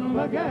 Ça ne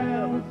va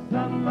guère,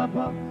 ça ne va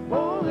pas,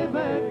 oh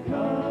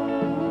Rebecca.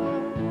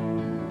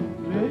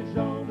 Les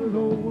gens de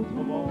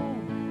l'autre monde,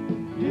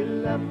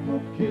 qu'ils l'aiment ou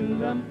qu'ils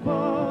l'aiment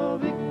pas,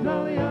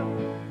 Victoria.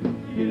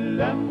 Qu'ils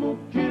l'aiment ou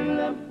qu'ils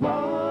l'aiment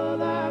pas,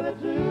 la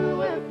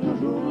nature est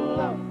toujours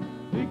là,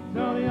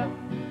 Victoria.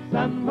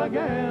 Ça ne va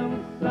guère,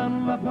 ça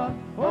ne va pas,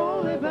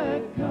 oh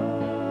Rebecca.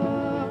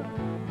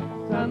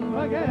 Ça ne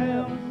va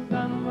guère,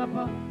 ça ne va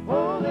pas,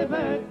 oh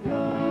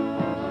Rebecca.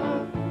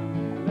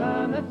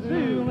 La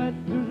nature est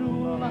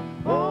toujours là,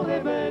 oh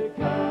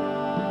Rebecca.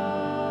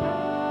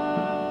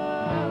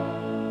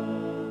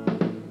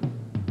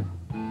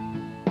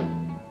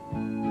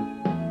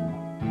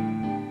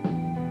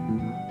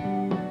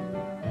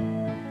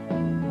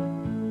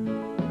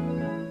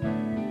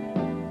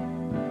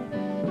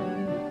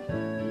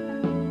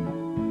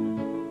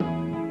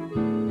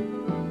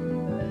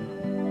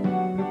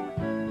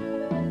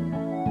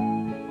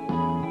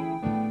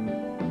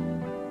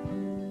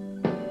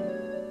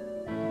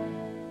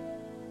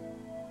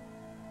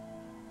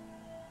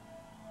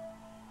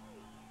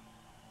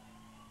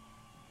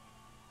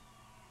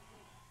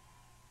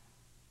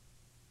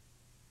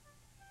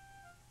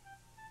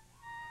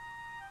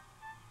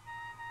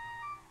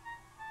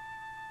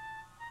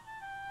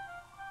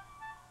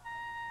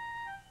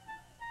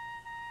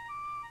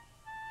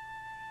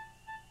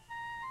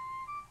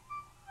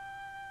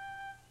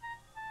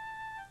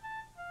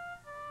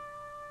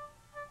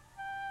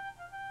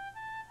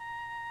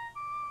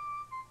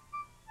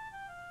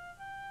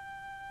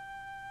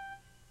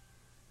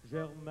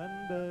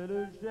 Germaine,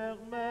 belle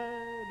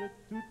Germaine,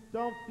 tout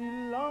en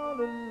filant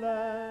le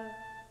lait.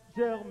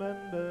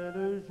 Germaine,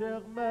 belle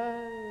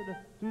Germaine,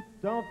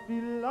 tout en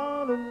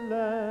filant le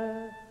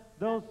lait.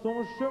 Dans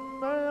son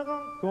chemin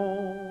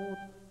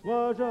rencontre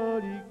trois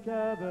jolis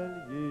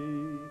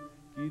cavaliers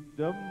qui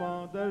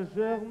demandent à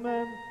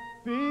Germaine,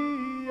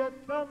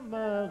 fillette à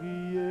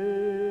marier.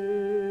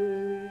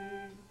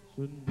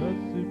 Je ne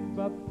suis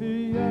pas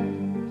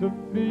fillette,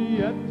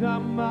 fillette à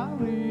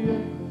marier.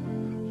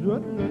 Je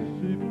ne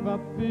suis pas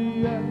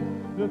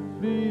fillette,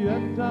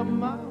 fillette à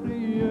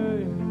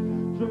marier.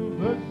 Je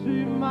me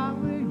suis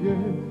marié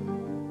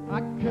à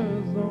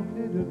 15 ans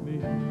et demi.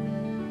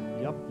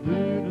 Il y a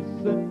plus de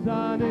 7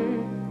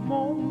 années,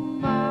 mon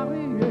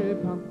mari est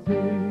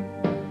parti.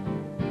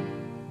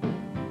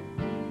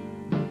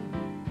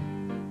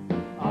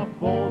 Ah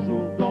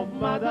bonjour donc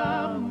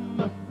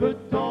madame,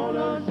 peut-on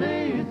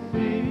loger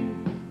ici?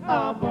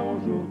 Ah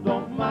bonjour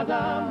donc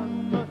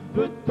madame,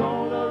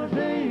 peut-on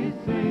loger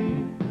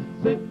ici?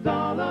 C'est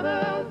dans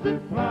l'honneur du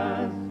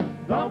prince,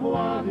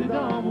 d'Amboise et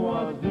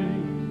d'Amboisie,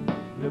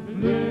 le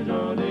plus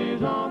joli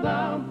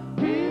gendarme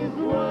qui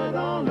soit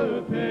dans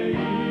le pays.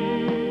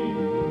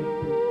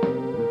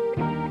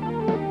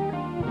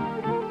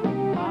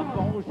 Ah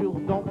bonjour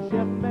donc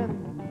Germaine,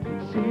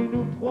 chez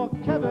nous trois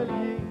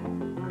cavaliers.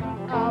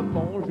 Ah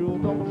bonjour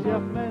donc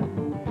Germaine,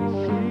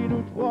 chez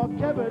nous trois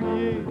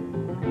cavaliers.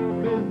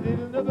 Mais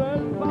ils ne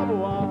veulent pas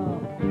boire,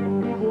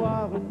 ni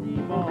boire ni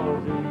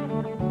manger.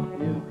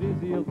 Ils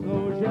désirent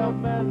trop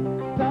Germaine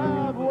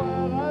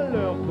d'avoir à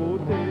leur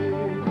côté.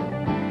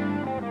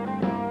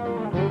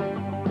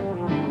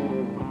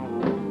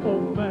 Oh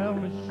mère,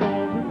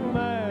 méchante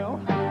mère,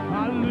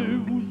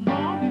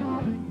 allez-vous-en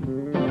d'ici.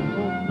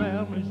 Oh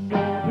mère,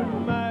 méchante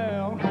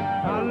mère,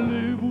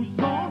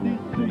 allez-vous-en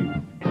d'ici.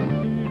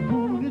 Si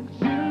vous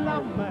étiez la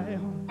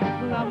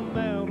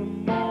mère de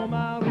mon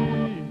mari,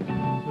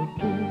 je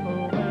vous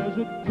aurais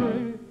jeté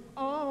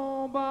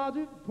en bas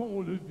du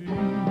pont-levis.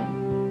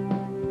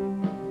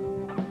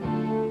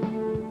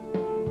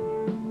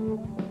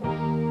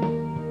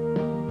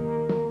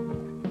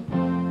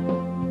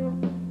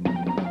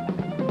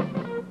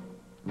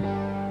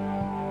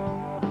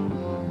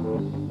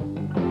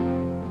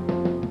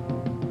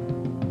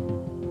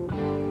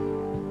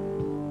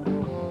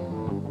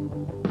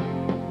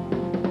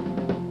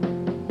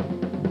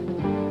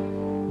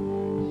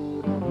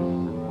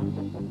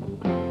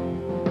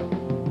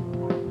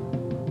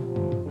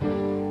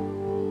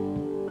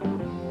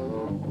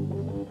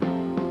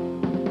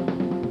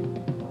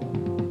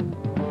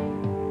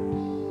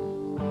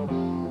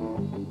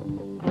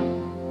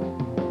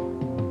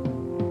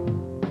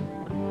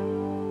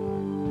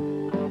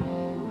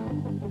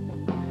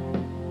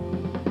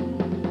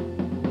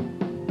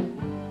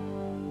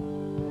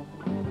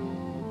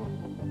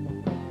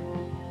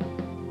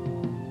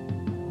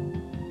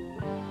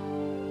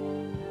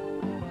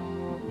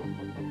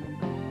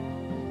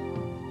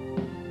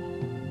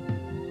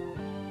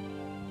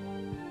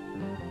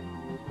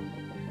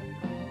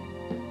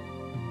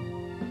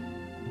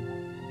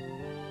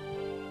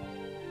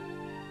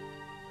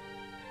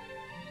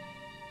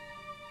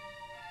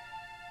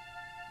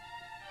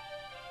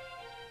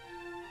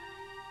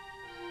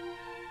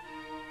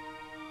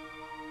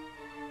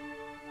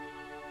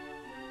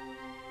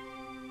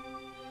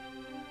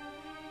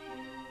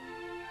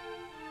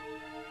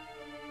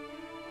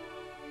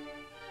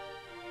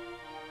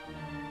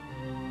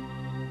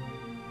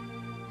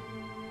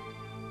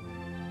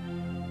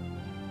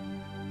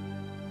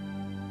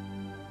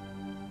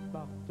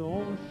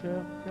 Partons,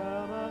 cher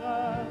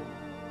camarade,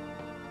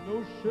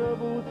 nos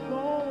chevaux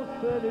sont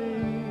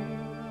scellés.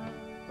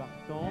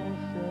 Partons,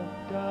 cher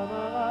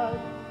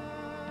camarade,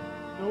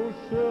 nos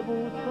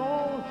chevaux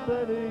sont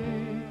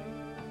scellés.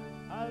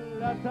 À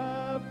la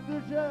table de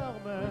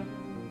Germaine,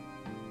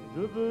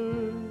 je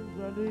veux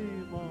aller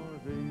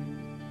manger.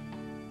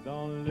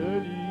 Dans le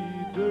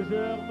lit de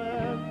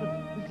Germaine,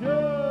 je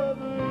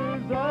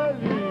veux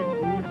aller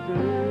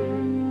coucher.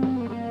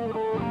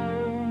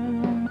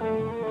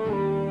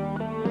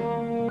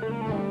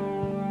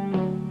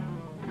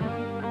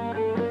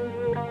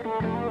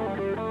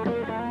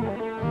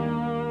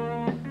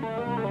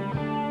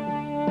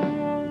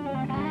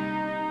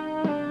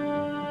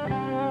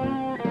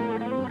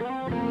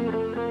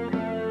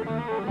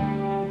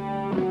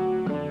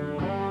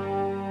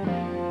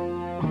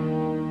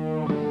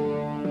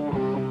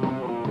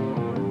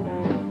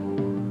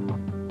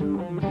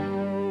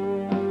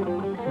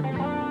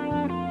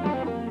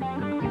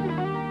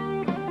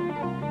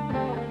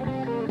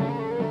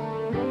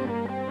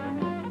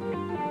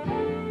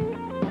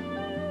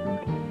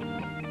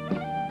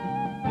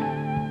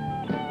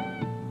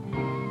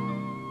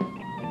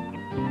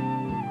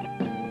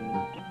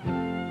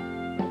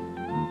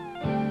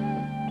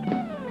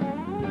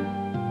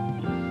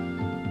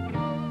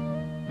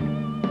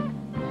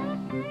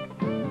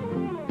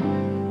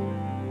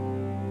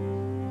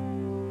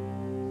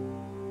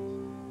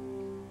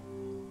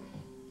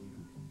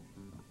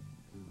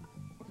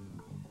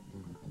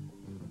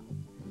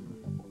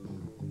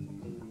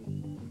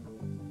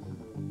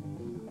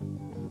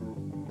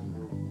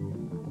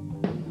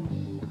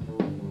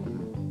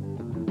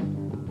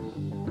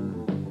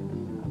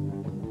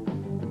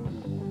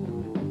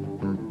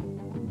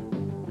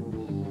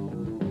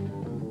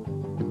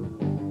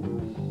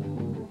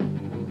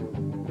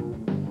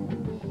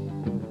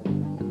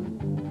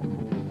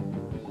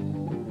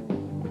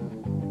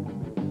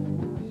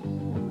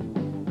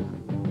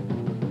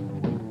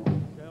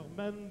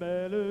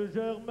 Belle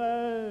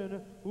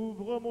Germaine,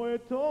 ouvre-moi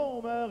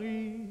ton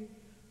mari.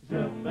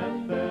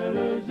 Germaine,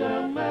 belle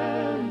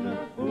Germaine,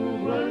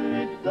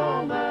 ouvre-lui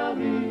ton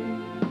mari.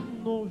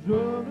 Non, je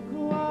ne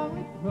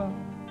croirais pas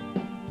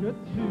que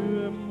tu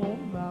es mon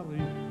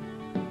mari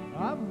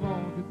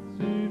avant que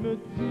tu me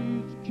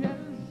dises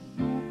quel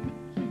jour que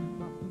tu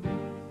m'as pris.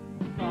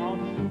 T'en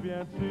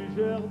souviens-tu,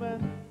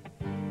 Germaine,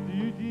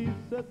 du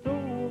 17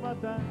 au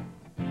matin,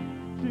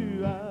 tu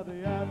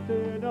avais à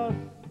tes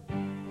noces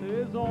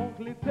tes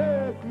oncles et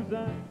tes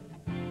cousins.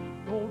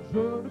 Non, je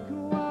ne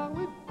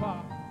croirais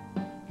pas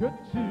que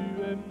tu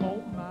es mon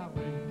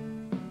mari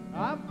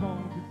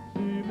avant que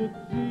tu me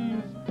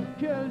dises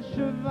quel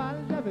cheval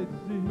j'avais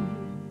dit.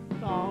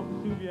 T'en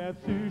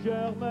souviens-tu,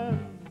 Germaine,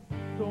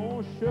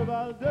 ton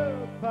cheval de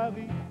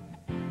Paris?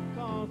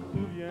 T'en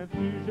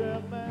souviens-tu,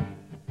 Germaine,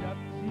 ta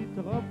petite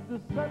robe de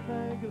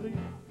satin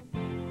gris?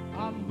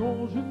 Ah non,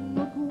 je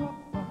ne crois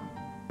pas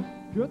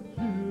que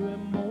tu es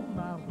mon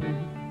mari.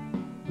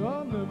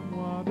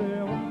 Donne-moi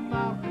des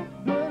remarques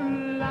de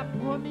la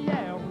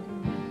première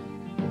nuit.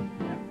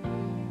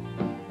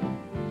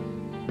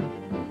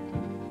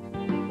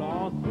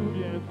 T'en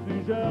souviens-tu,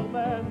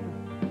 Germaine,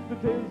 de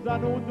tes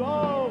anneaux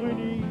d'or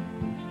unis?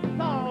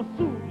 T'en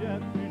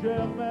souviens-tu,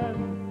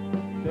 Germaine,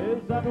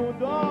 tes anneaux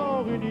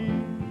d'or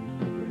unis?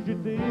 Je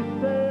t'ai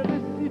serré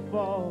si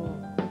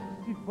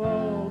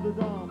fort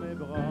dedans mes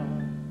bras,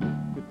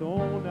 que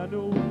ton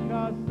anneau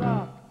cassa,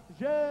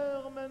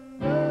 Germaine,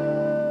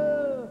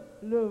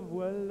 le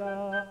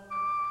voilà.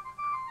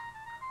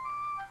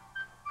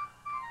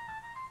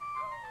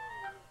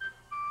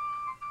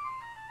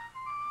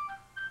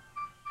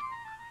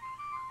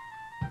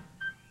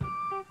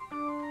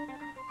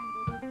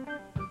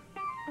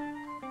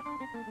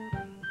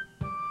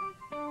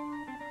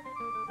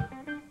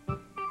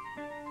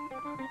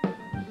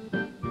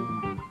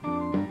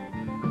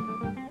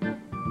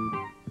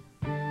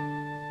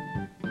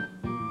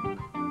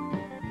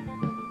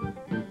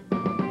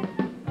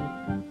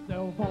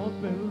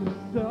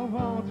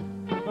 Servante,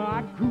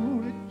 à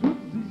couler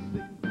tout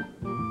ici.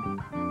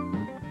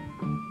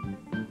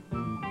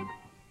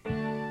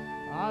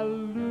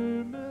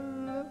 Allumez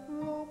le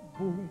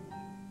flambeau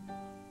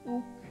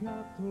aux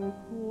quatre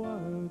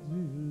coins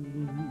du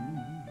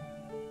lit.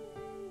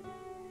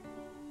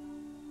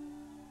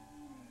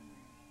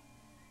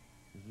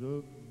 Je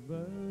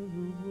vais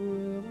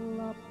ouvrir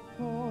la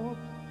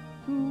porte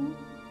tout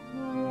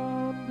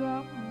grande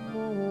à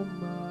mon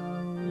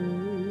mari.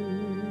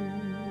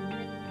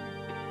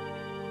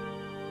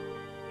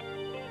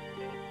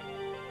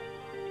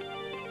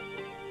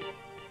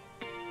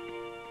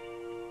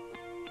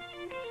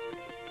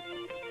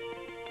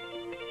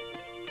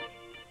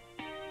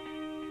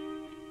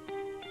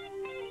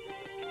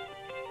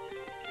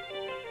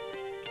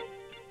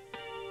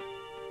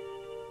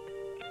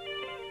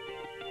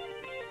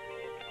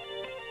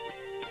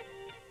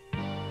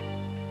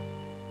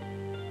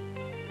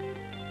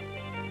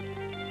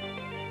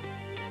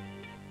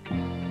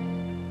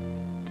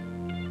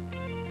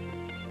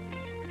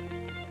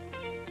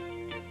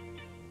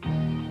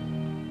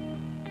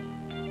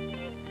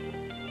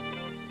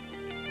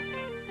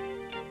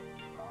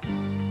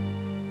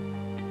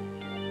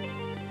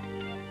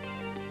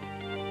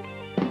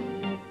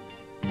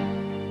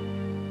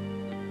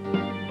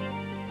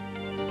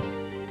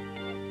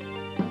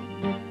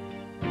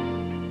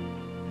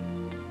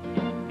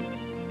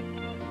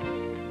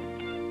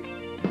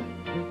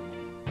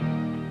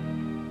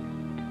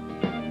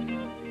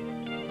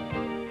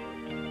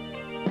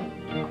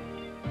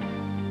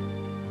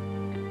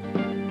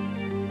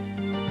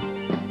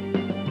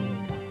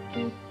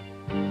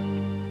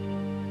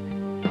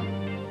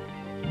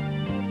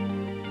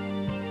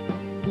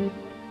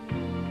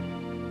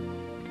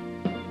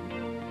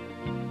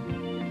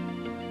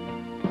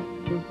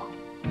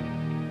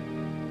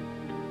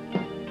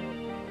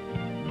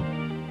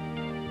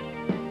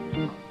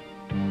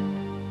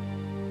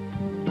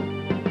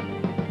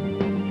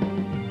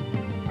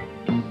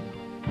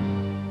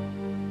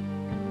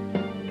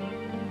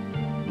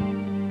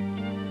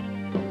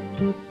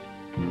 Merci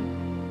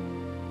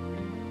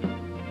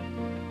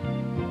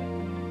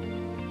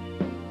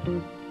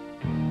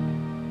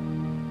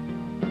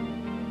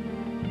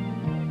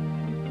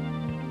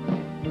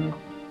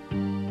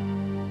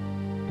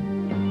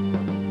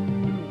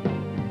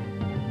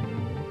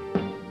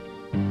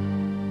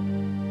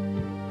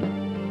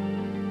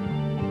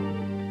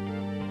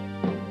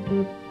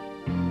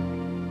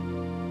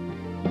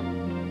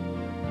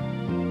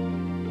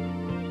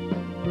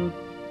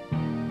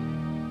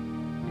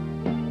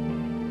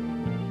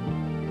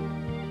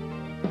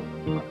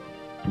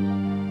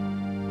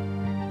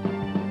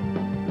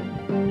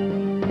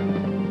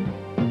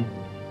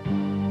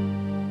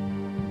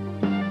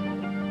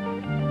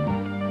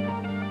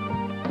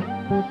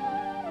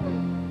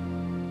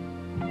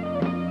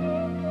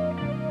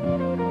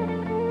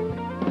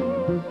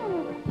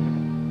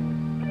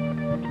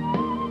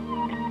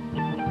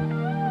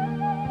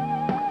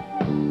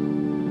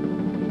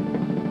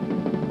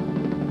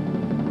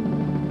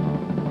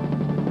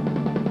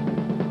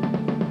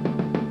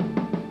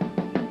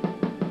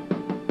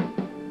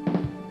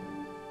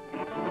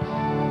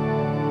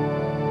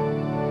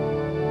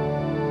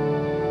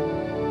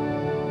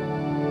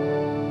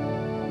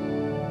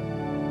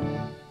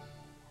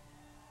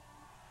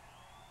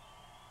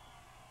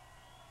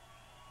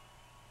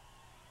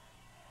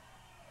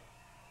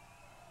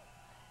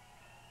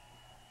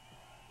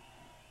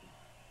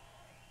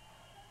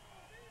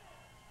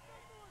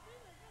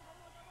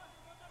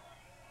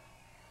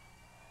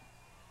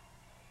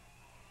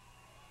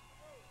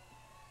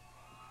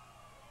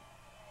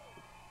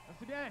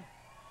bien.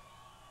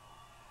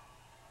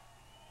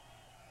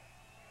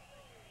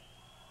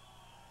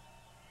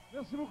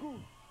 Merci beaucoup.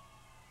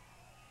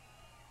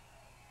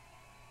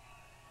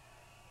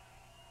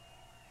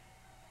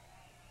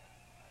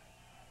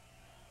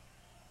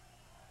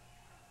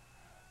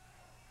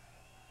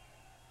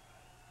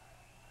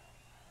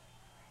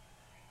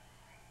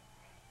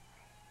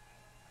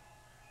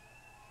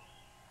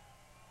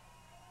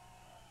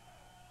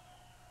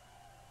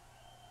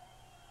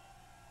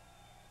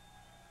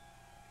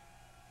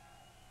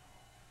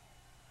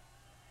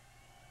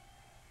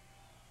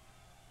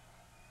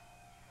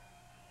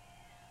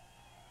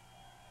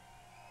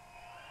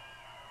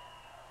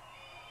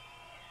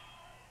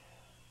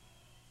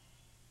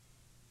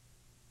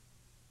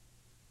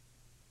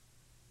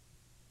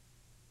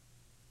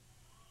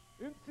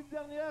 Une petite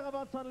dernière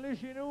avant de s'en aller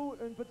chez nous,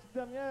 une petite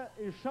dernière,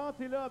 et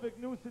chantez-la avec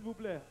nous, s'il vous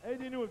plaît.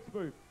 Aidez-nous un petit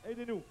peu,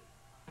 aidez-nous.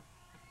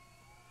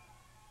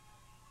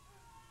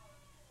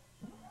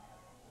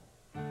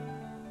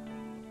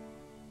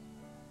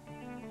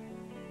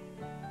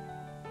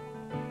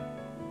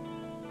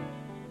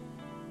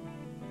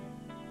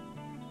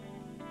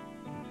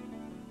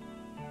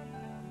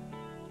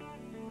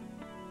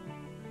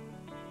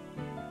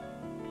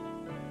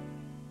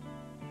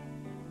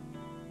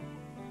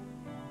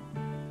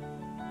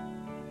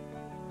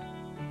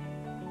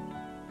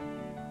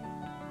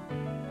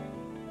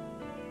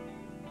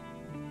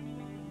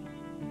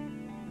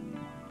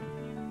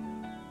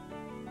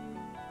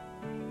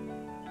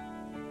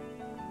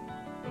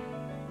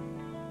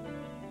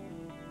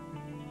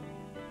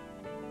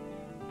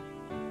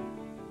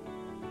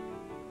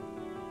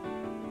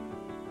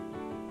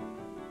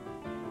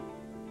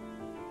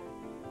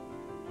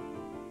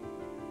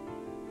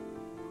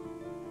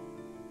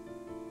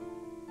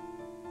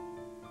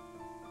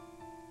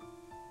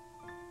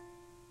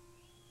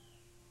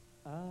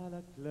 À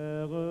la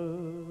claire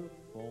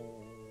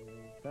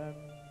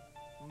fontaine,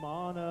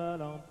 m'en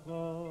allant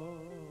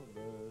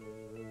promener,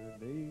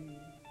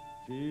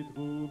 j'ai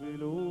trouvé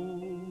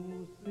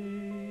l'eau si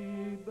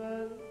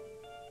belle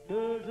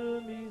que je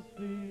m'y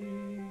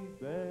suis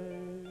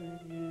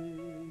baigné.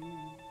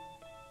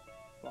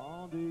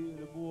 Pendez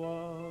le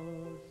bois,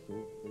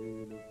 chauffez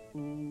le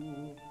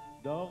four,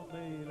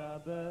 dormez la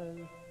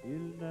belle,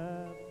 il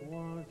n'est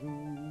point jour.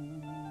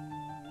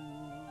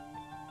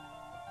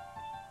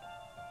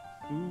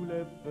 Sous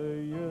les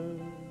feuilles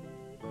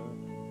d'un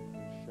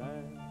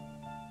chêne,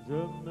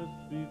 je me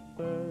suis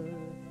fait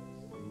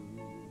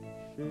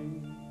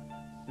sécher.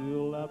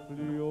 Sur la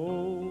plus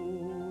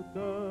haute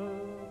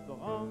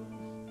branche,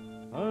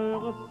 un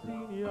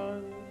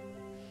rossignol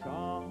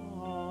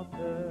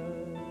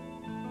chantait.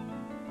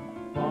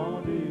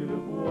 Pendez le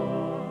bois,